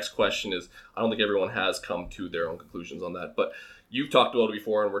part of the next question. Is I don't think everyone has come to their own conclusions on that. But you've talked about it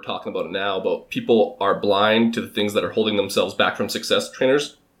before, and we're talking about it now. About people are blind to the things that are holding themselves back from success.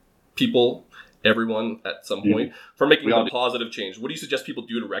 Trainers, people, everyone at some point from making a positive change. What do you suggest people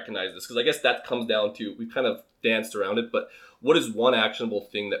do to recognize this? Because I guess that comes down to, we've kind of danced around it, but what is one actionable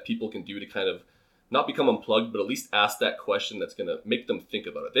thing that people can do to kind of not become unplugged, but at least ask that question that's going to make them think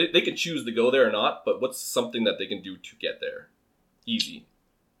about it? They can choose to go there or not, but what's something that they can do to get there? Easy.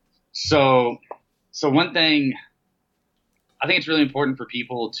 So one thing, I think it's really important for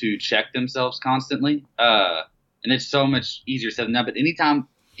people to check themselves constantly. And it's so much easier said than done, but anytime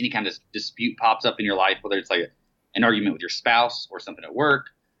any kind of dispute pops up in your life, whether it's like an argument with your spouse or something at work,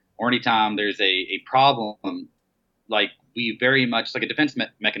 or anytime there's a problem, like we very much, like a defense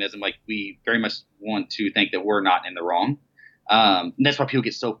mechanism, like we very much want to think that we're not in the wrong. And that's why people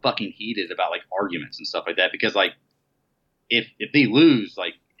get so fucking heated about like arguments and stuff like that, because like if they lose,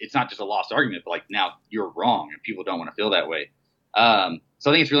 like it's not just a lost argument, but like now you're wrong, and people don't want to feel that way. So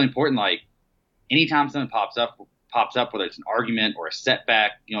I think it's really important, like anytime something pops up, whether it's an argument or a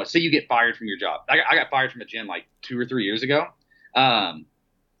setback, you know, say you get fired from your job. I got fired from a gym like 2 or 3 years ago.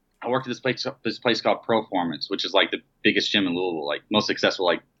 I worked at this place called Proformance, which is like the biggest gym in Louisville, like most successful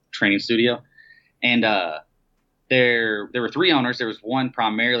like training studio. And there were 3 owners. There was one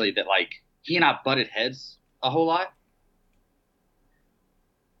primarily that like he and I butted heads a whole lot.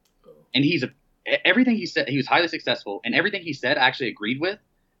 And everything he said, he was highly successful, and everything he said I actually agreed with.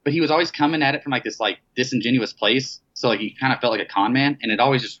 But he was always coming at it from like this like disingenuous place. So like he kind of felt like a con man, and it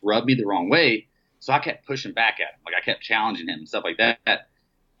always just rubbed me the wrong way. So I kept pushing back at him. Like I kept challenging him and stuff like that.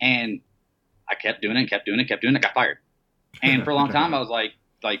 And I kept doing it, I got fired. And for a long time I was like,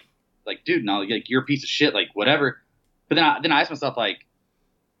 dude, no, like you're a piece of shit, like whatever. But then I asked myself, like,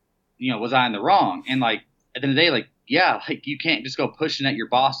 you know, was I in the wrong? And like at the end of the day, like, yeah, like you can't just go pushing at your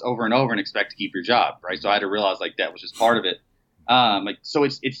boss over and over and expect to keep your job, right? So I had to realize like that was just part of it. Like so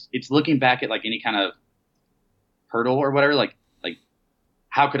it's looking back at like any kind of hurdle or whatever, like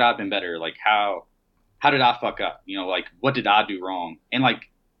how could I have been better? Like how did I fuck up? You know, like what did I do wrong? And like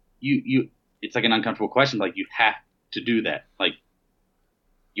you it's like an uncomfortable question, like you have to do that. Like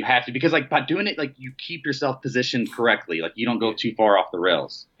you have to, because like by doing it, like you keep yourself positioned correctly, like you don't go too far off the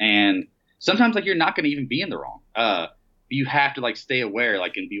rails. And sometimes like you're not going to even be in the wrong. You have to like stay aware,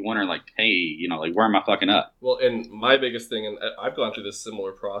 like, and be wondering like, hey, you know, like where am I fucking up? Well, and my biggest thing, and I've gone through this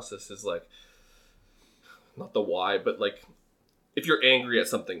similar process, is like, not the why, but like, if you're angry at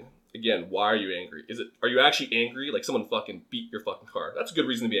something, again, why are you angry? Are you actually angry? Like someone fucking beat your fucking car. That's a good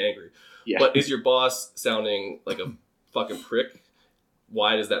reason to be angry. Yeah. But is your boss sounding like a fucking prick?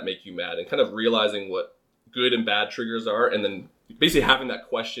 Why does that make you mad? And kind of realizing what good and bad triggers are, and then basically having that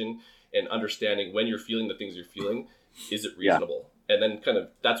question and understanding when you're feeling the things you're feeling, is it reasonable? Yeah. And then kind of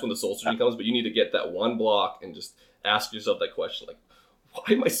that's when the soul searching comes, but you need to get that one block and just ask yourself that question, like,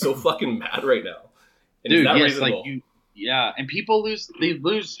 why am I so fucking mad right now? And dude, is that yes, reasonable? like yeah, and people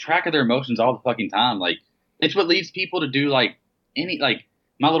lose track of their emotions all the fucking time. Like it's what leads people to do like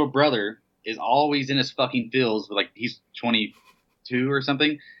my little brother is always in his fucking feels, but like he's 22 2 or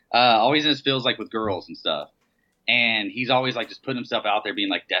something. Always in his feels like with girls and stuff. And he's always like just putting himself out there being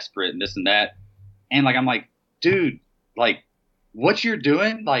like desperate and this and that. And like, I'm like, dude, like what you're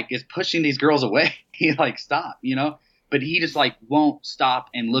doing like is pushing these girls away. He like, stop, you know? But he just like won't stop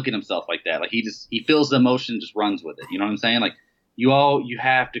and look at himself like that. Like he feels the emotion, just runs with it. You know what I'm saying? Like you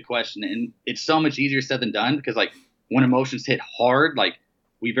have to question it. And it's so much easier said than done because like when emotions hit hard, like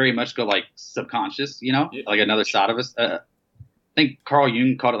we very much go like subconscious, you know, like another side of us. I think Carl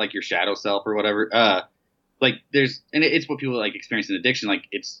Jung called it like your shadow self or whatever. Like it's what people like experience in addiction. Like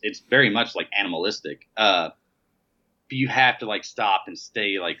it's very much like animalistic. But you have to like stop and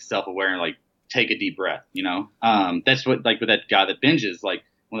stay like self-aware and like take a deep breath, you know? That's what, like with that guy that binges, like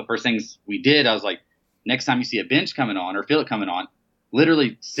one of the first things we did, I was like, next time you see a binge coming on or feel it coming on,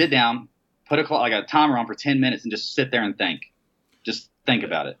 literally sit down, put a timer on for 10 minutes and just sit there and think. Just think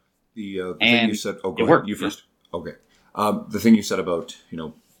about it. The thing you said, go ahead, worked, you first. Yeah. Okay. The thing you said about, you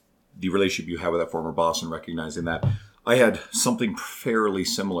know, the relationship you have with that former boss and recognizing that, I had something fairly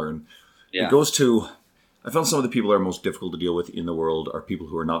similar. And it goes to, I found some of the people that are most difficult to deal with in the world are people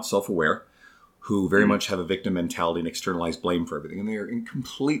who are not self-aware, who very much have a victim mentality and externalize blame for everything. And they are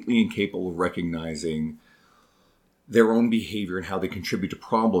completely incapable of recognizing their own behavior and how they contribute to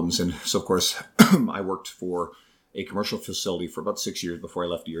problems. And so, of course, I worked for a commercial facility for about 6 years before I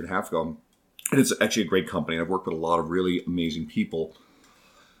left a year and a half ago. And it's actually a great company. And I've worked with a lot of really amazing people.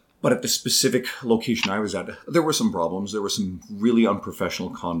 But at the specific location I was at, there were some problems. There was some really unprofessional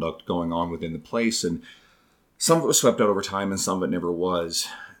conduct going on within the place. And some of it was swept out over time and some of it never was.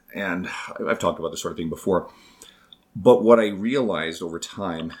 And I've talked about this sort of thing before. But what I realized over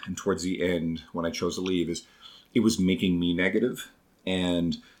time and towards the end when I chose to leave is it was making me negative.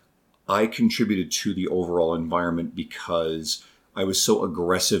 And I contributed to the overall environment because I was so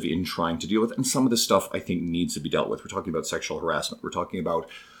aggressive in trying to deal with it. And some of this stuff I think needs to be dealt with. We're talking about sexual harassment. We're talking about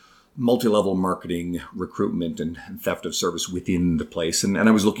multi-level marketing, recruitment, and theft of service within the place. And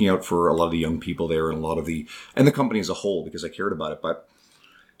I was looking out for a lot of the young people there and and the company as a whole because I cared about it. But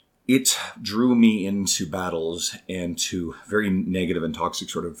it drew me into battles and to very negative and toxic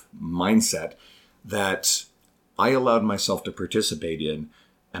sort of mindset that I allowed myself to participate in.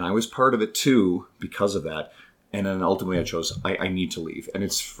 And I was part of it too because of that. And then ultimately I chose, I need to leave. And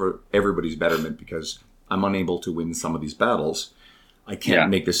it's for everybody's betterment because I'm unable to win some of these battles. I can't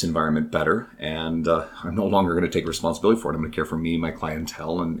make this environment better. And I'm no longer going to take responsibility for it. I'm going to care for me, my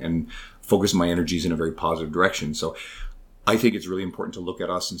clientele, and focus my energies in a very positive direction. So I think it's really important to look at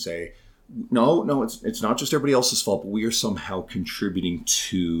us and say, no, it's not just everybody else's fault, but we are somehow contributing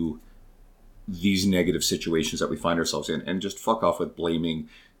to these negative situations that we find ourselves in, and just fuck off with blaming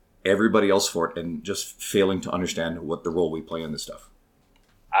everybody else for it and just failing to understand what the role we play in this stuff.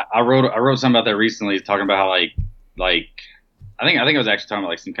 I wrote something about that recently, talking about how like I think I was actually talking about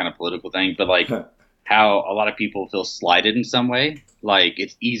like some kind of political thing, but like how a lot of people feel slighted in some way. Like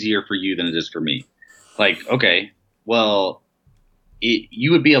it's easier for you than it is for me. Like, okay, well,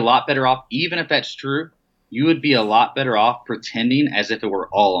 you would be a lot better off, even if that's true, you would be a lot better off pretending as if it were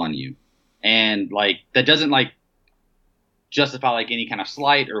all on you. And like, that doesn't like justify like any kind of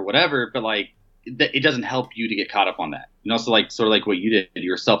slight or whatever, but like, it doesn't help you to get caught up on that. You know, so like, sort of like what you did,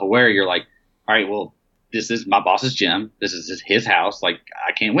 you're self-aware. You're like, all right, well, this is my boss's gym. This is his house. Like,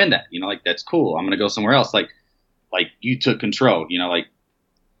 I can't win that. You know, like, that's cool. I'm going to go somewhere else. Like you took control, you know, like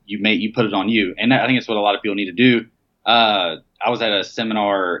you put it on you. And I think it's what a lot of people need to do. I was at a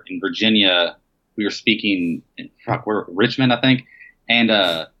seminar in Virginia. We were speaking in Richmond, I think.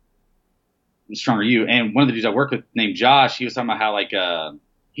 And, Stronger You. And one of the dudes I worked with named Josh, he was talking about how like,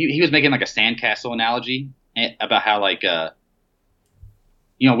 he was making like a sandcastle analogy about how like,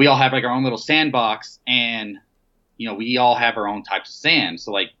 you know, we all have like our own little sandbox and, you know, we all have our own types of sand.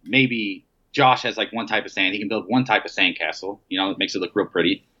 So like maybe Josh has like one type of sand. He can build one type of sandcastle, you know, it makes it look real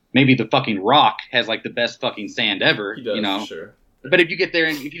pretty. Maybe the fucking Rock has like the best fucking sand ever, He does, you know. sure. But if you get there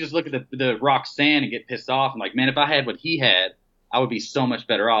and if you just look at the Rock sand and get pissed off and like, man, if I had what he had, I would be so much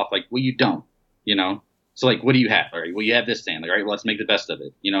better off. Like, well, you don't, you know. So like, what do you have? All right, well, you have this sand. Like, all right, well, let's make the best of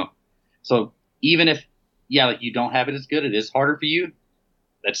it, you know. So even if, yeah, like you don't have it as good, it is harder for you.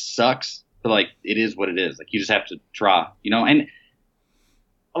 That sucks, but like it is what it is. Like you just have to try, you know. And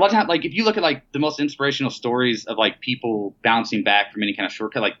a lot of times, like if you look at like the most inspirational stories of like people bouncing back from any kind of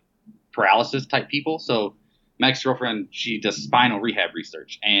shortcut, like paralysis type people. So my ex-girlfriend, she does spinal rehab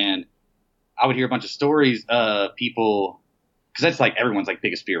research, and I would hear a bunch of stories of people, because that's like everyone's like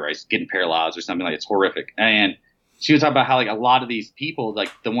biggest fear, right? Getting paralyzed or something. Like it's horrific. And she would talk about how like a lot of these people,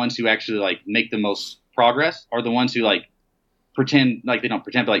 like the ones who actually like make the most progress are the ones who like pretend, like they don't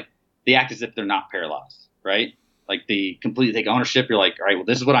pretend, but like they act as if they're not paralyzed, right? Like they completely take ownership. You're like, all right, well,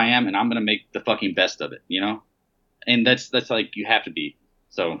 this is what I am, and I'm gonna make the fucking best of it, you know. And that's like you have to be.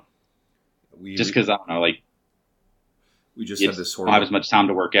 So just because I don't know, like we just you had this don't have horrible. as much time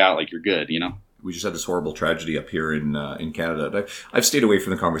to work out, like you're good, you know. We just had this horrible tragedy up here in Canada. And I've stayed away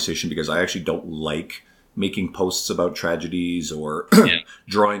from the conversation because I actually don't like making posts about tragedies or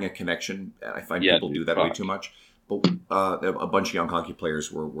drawing a connection. I find people do that way too much. But a bunch of young hockey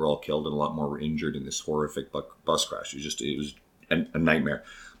players were all killed and a lot more were injured in this horrific bus crash. It was a nightmare.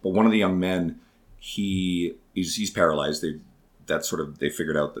 But one of the young men, he's paralyzed. They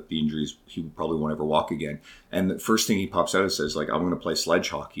figured out that the injuries, he probably won't ever walk again. And the first thing he pops out and says, like, I'm going to play sledge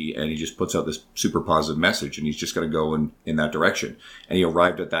hockey. And he just puts out this super positive message and he's just going to go in that direction. And he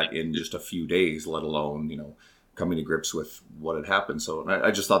arrived at that in just a few days, let alone, you know, coming to grips with what had happened. So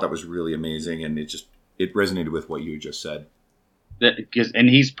I just thought that was really amazing. And it resonated with what you just said. And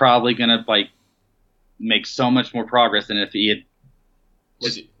he's probably going to like make so much more progress than if he had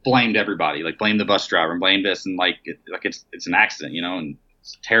just blamed everybody, like blamed the bus driver and blamed this, and like it's an accident, you know, and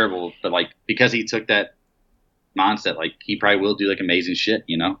it's terrible. But like because he took that mindset, like he probably will do like amazing shit,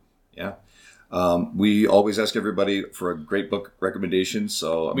 you know. Yeah. We always ask everybody for a great book recommendation,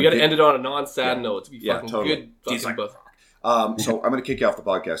 so we got to end it on a non-sad note. To be fucking good fucking book. So I'm going to kick you off the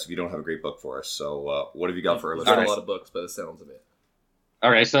podcast if you don't have a great book for us. So what have you got for us? Got a lot of books by the sounds of it.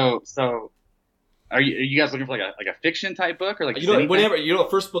 All right, so are you guys looking for like a fiction type book or like whatever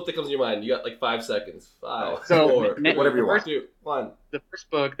first book that comes to your mind? You got like 5 seconds. 5, so 4, whatever you want. 2, 1. The first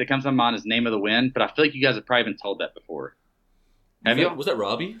book that comes to mind is Name of the Wind, but I feel like you guys have probably been told that before. Have you? Was that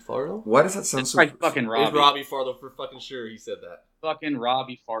Robbie Farlow? Why does that sound it's so? Fucking Robbie. It's Robbie Farlow for fucking sure. He said that. Fucking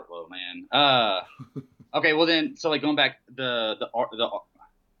Robbie Farlow, man. Okay, well then, so like going back the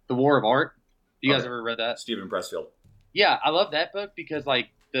War of Art. You guys ever read that? Stephen Pressfield. Yeah, I love that book because like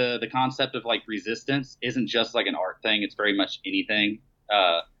the concept of like resistance isn't just like an art thing; it's very much anything.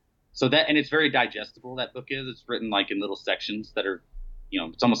 So that, and it's very digestible. That book is. It's written like in little sections that are, you know,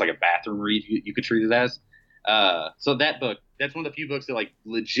 it's almost like a bathroom read. You could treat it as. So that book, that's one of the few books that like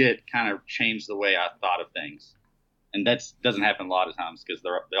legit kind of changed the way I thought of things, and that doesn't happen a lot of times because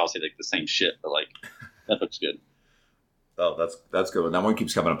they all say like the same shit, but like that book's good. Oh, that's good. And that one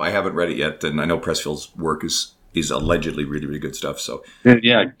keeps coming up. I haven't read it yet, and I know Pressfield's work is allegedly really, really good stuff. So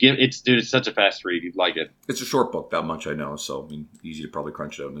yeah, it's such a fast read. You'd like it. It's a short book, that much I know. So I mean, easy to probably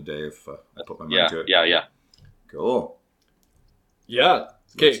crunch it out in a day if I put my mind to it. Yeah. Cool. Yeah.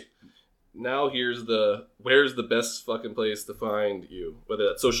 Okay. Now where's the best fucking place to find you? Whether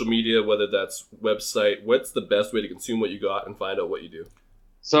that's social media, whether that's website, what's the best way to consume what you got and find out what you do?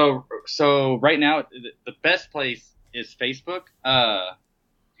 So right now the best place is Facebook.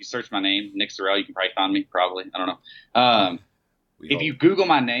 You search my name, Nick Sorrell, you can probably find me. Probably, I don't know. If you Google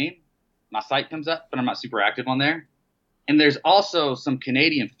my name, my site comes up, but I'm not super active on there. And there's also some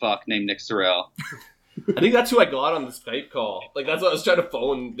Canadian fuck named Nick Sorrell. I think that's who I got on the Skype call. Like that's what I was trying to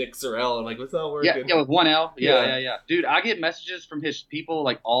phone Nick Sorrell. I'm like, what's not working? Yeah, with one L. Yeah. Dude, I get messages from his people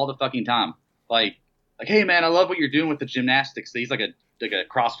like all the fucking time. Like, hey man, I love what you're doing with the gymnastics. He's like a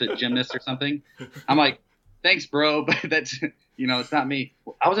CrossFit gymnast or something. I'm like, thanks, bro, but that's, you know, it's not me.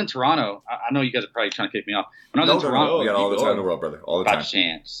 I was in Toronto. I know you guys are probably trying to kick me off. When I was in Toronto, we got all the time in the world, brother. All the time. By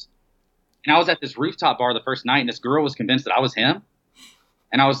chance. And I was at this rooftop bar the first night, and this girl was convinced that I was him.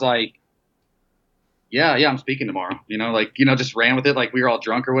 And I was like, yeah, I'm speaking tomorrow. You know, like, you know, just ran with it like we were all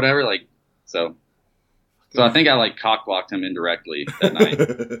drunk or whatever. Like, so I think I like cock-blocked him indirectly that night.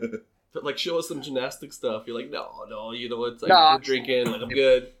 But like, show us some gymnastic stuff. You're like, no, you know, it's like we're drinking. Like, I'm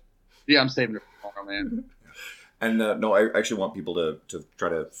good. Yeah, I'm saving it for tomorrow, man. And no, I actually want people to try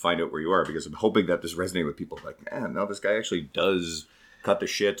to find out where you are because I'm hoping that this resonates with people. Like, man, no, this guy actually does cut the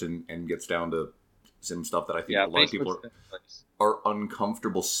shit and gets down to some stuff that I think a lot of people are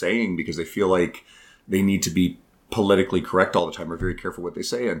uncomfortable saying because they feel like they need to be politically correct all the time or very careful what they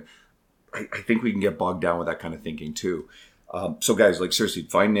say. And I think we can get bogged down with that kind of thinking too. So guys, like seriously,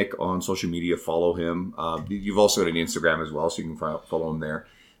 find Nick on social media, follow him. You've also got an Instagram as well, so you can follow him there.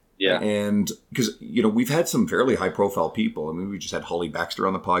 Yeah. And because, you know, we've had some fairly high profile people. I mean, we just had Holly Baxter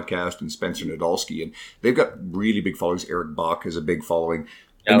on the podcast and Spencer Nadolski, and they've got really big followings. Eric Bach has a big following.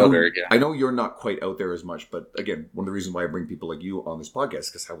 I know you're not quite out there as much, but again, one of the reasons why I bring people like you on this podcast is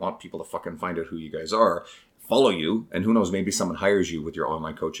because I want people to fucking find out who you guys are, follow you, and who knows, maybe someone hires you with your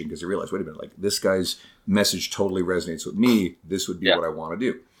online coaching because they realize, wait a minute, like this guy's message totally resonates with me. This would be what I want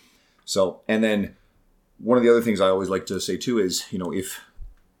to do. So, and then one of the other things I always like to say too is, you know, if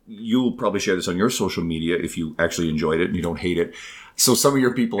you'll probably share this on your social media if you actually enjoyed it and you don't hate it. So some of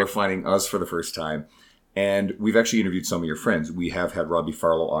your people are finding us for the first time. And we've actually interviewed some of your friends. We have had Robbie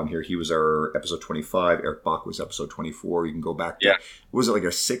Farlow on here. He was our episode 25. Eric Bach was episode 24. You can go back to, was it like our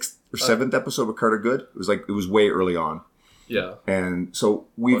 6th or 7th episode with Carter Good? It was way early on. Yeah. And so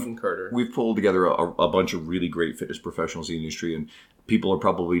we've pulled together a bunch of really great fitness professionals in the industry, and people are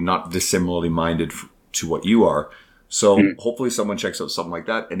probably not dissimilarly minded to what you are. So hopefully someone checks out something like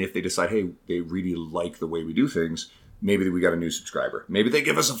that. And if they decide, hey, they really like the way we do things, maybe we got a new subscriber. Maybe they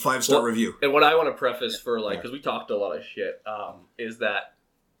give us a 5-star review. And what I want to preface for, because we talked a lot of shit, is that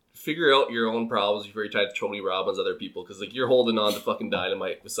figure out your own problems before you try to Tony Robbins other people. Because, you're holding on to fucking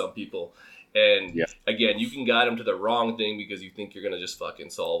dynamite with some people. And, again, you can guide them to the wrong thing because you think you're going to just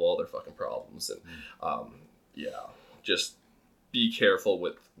fucking solve all their fucking problems. And, just be careful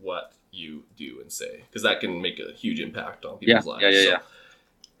with what you do and say. Because that can make a huge impact on people's lives. Yeah.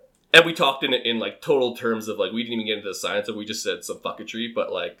 And we talked in total terms of, we didn't even get into the science of, we just said some fucketry,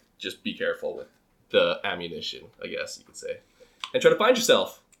 but, just be careful with the ammunition, I guess you could say. And try to find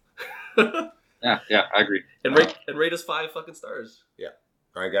yourself. Yeah, I agree. And rate us 5 fucking stars. Yeah.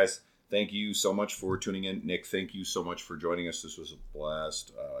 All right, guys. Thank you so much for tuning in. Nick, thank you so much for joining us. This was a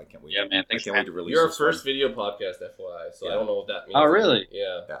blast. I can't wait. Yeah, man. Thanks, I can't wait to release Your this first one. video podcast, FYI. So I don't know what that means. Oh, really?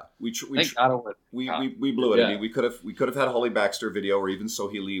 Yeah. We blew it. Yeah. I mean, we could have had a Holly Baxter video or even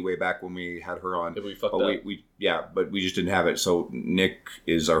Sohee Lee way back when we had her on. Did we fucked but up? but we just didn't have it. So Nick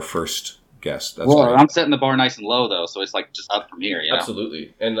is our first guest. That's well, right. I'm setting the bar nice and low though, so it's just up from here. You know?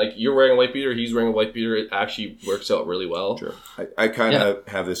 Absolutely. And you're wearing a white beater, he's wearing a white beater. It actually works out really well. Sure. I kind of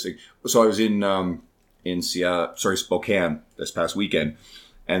have this thing. So I was in Spokane this past weekend,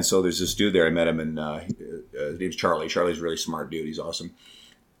 and so there's this dude there. I met him, and his name's Charlie. Charlie's a really smart dude. He's awesome.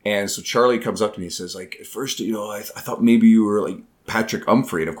 And so Charlie comes up to me and says, at first, I thought maybe you were like Patrick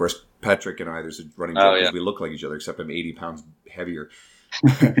Humphrey, and of course Patrick and I, there's a running joke because we look like each other, except I'm 80 pounds heavier.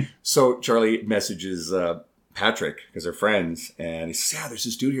 So Charlie messages Patrick because they're friends, and he says, there's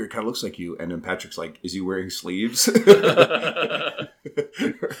this dude here, kind of looks like you. And then Patrick's like, is he wearing sleeves? It's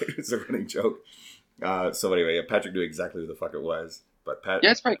a running joke. So anyway, Patrick knew exactly who the fuck it was. But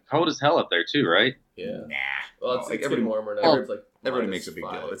it's probably cold as hell up there too, right? Yeah. Nah. Well, it's getting warmer now. It's everybody makes a big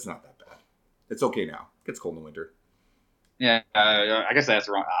deal. It's not that bad. It's okay now. It gets cold in the winter. Yeah, I guess that's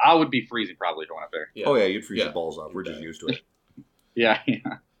wrong. I would be freezing probably going up there. Yeah. Oh yeah, you'd freeze your balls off. We're just used to it. Yeah.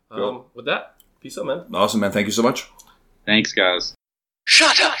 With that, peace out, man. Awesome, man. Thank you so much. Thanks, guys.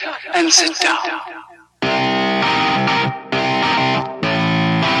 Shut up and sit down.